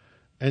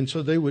 And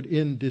so they would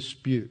end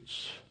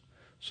disputes."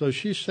 So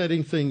she's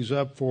setting things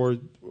up for,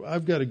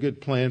 I've got a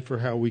good plan for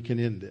how we can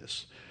end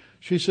this.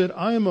 She said,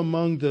 "I am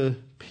among the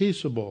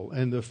peaceable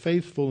and the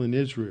faithful in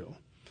Israel.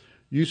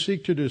 You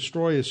seek to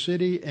destroy a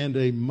city and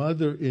a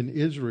mother in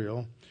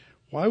Israel.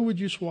 Why would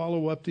you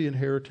swallow up the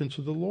inheritance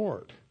of the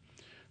Lord?"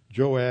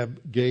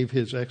 Joab gave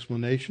his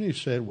explanation. He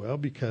said, well,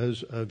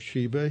 because of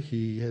Sheba,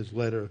 he has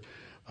led a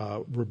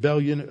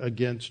rebellion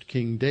against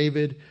King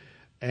David.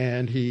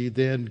 And he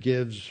then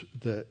gives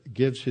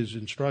his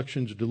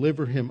instructions,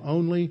 "Deliver him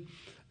only,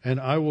 and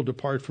I will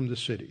depart from the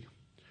city."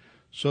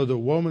 So the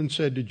woman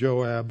said to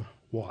Joab,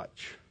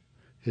 "Watch,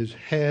 his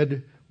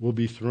head will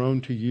be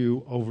thrown to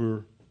you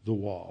over the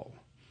wall."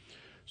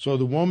 So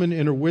the woman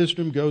in her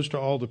wisdom goes to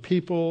all the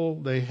people.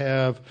 They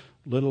have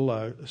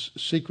little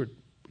secret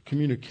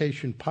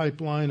communication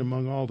pipeline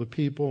among all the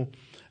people,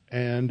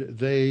 and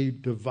they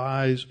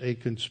devise a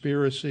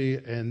conspiracy,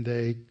 and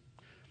they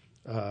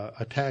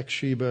attack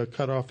Sheba,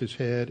 cut off his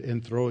head,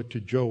 and throw it to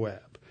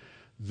Joab.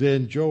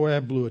 Then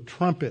Joab blew a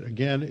trumpet.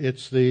 Again,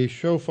 it's the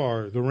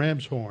shofar, the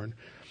ram's horn.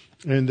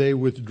 And they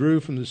withdrew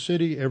from the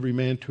city, every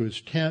man to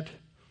his tent.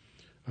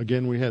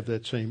 Again, we have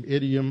that same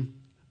idiom.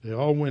 They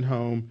all went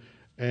home,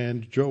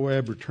 and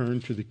Joab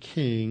returned to the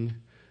king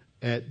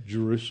at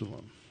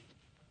Jerusalem.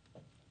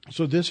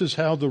 So this is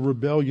how the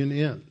rebellion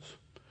ends.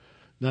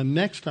 Now,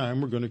 next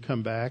time we're going to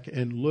come back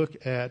and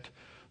look at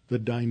the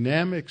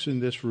dynamics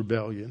in this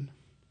rebellion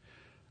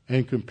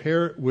and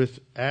compare it with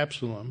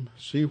Absalom,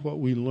 see what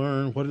we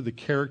learn, what are the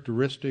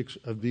characteristics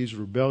of these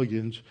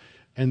rebellions,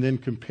 and then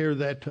compare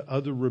that to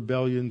other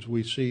rebellions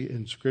we see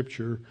in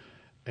Scripture,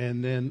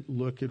 and then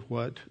look at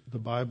what the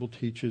Bible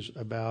teaches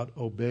about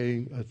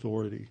obeying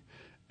authority,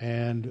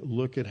 and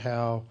look at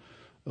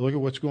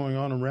what's going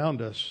on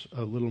around us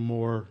a little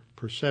more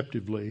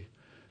perceptively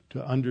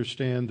to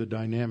understand the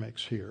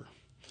dynamics here.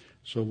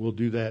 So we'll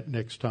do that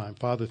next time.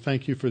 Father,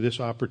 thank you for this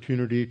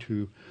opportunity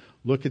to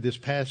look at this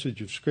passage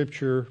of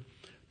Scripture,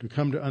 to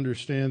come to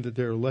understand that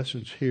there are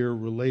lessons here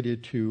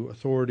related to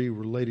authority,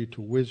 related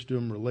to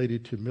wisdom,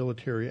 related to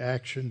military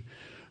action,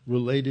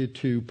 related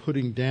to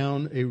putting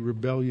down a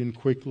rebellion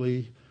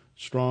quickly,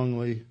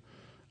 strongly.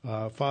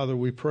 Father,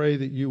 we pray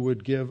that you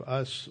would give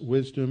us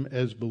wisdom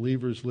as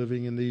believers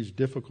living in these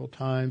difficult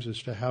times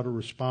as to how to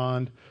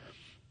respond,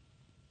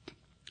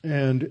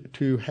 and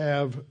to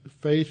have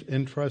faith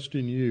and trust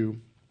in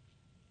you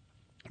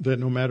that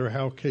no matter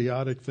how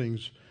chaotic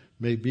things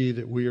may be,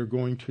 that we are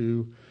going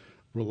to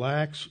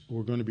relax,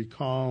 we're going to be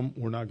calm,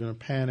 we're not going to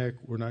panic,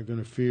 we're not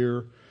going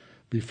to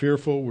be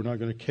fearful, we're not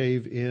going to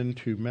cave in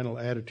to mental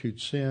attitude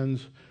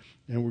sins,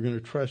 and we're going to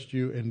trust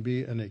you and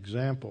be an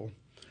example,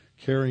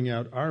 carrying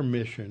out our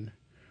mission,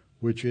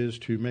 which is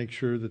to make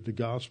sure that the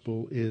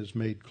gospel is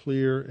made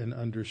clear and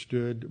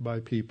understood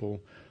by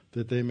people,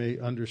 that they may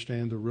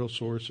understand the real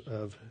source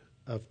of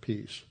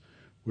peace,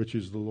 which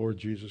is the Lord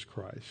Jesus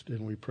Christ. And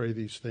we pray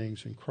these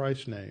things in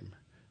Christ's name.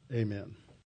 Amen.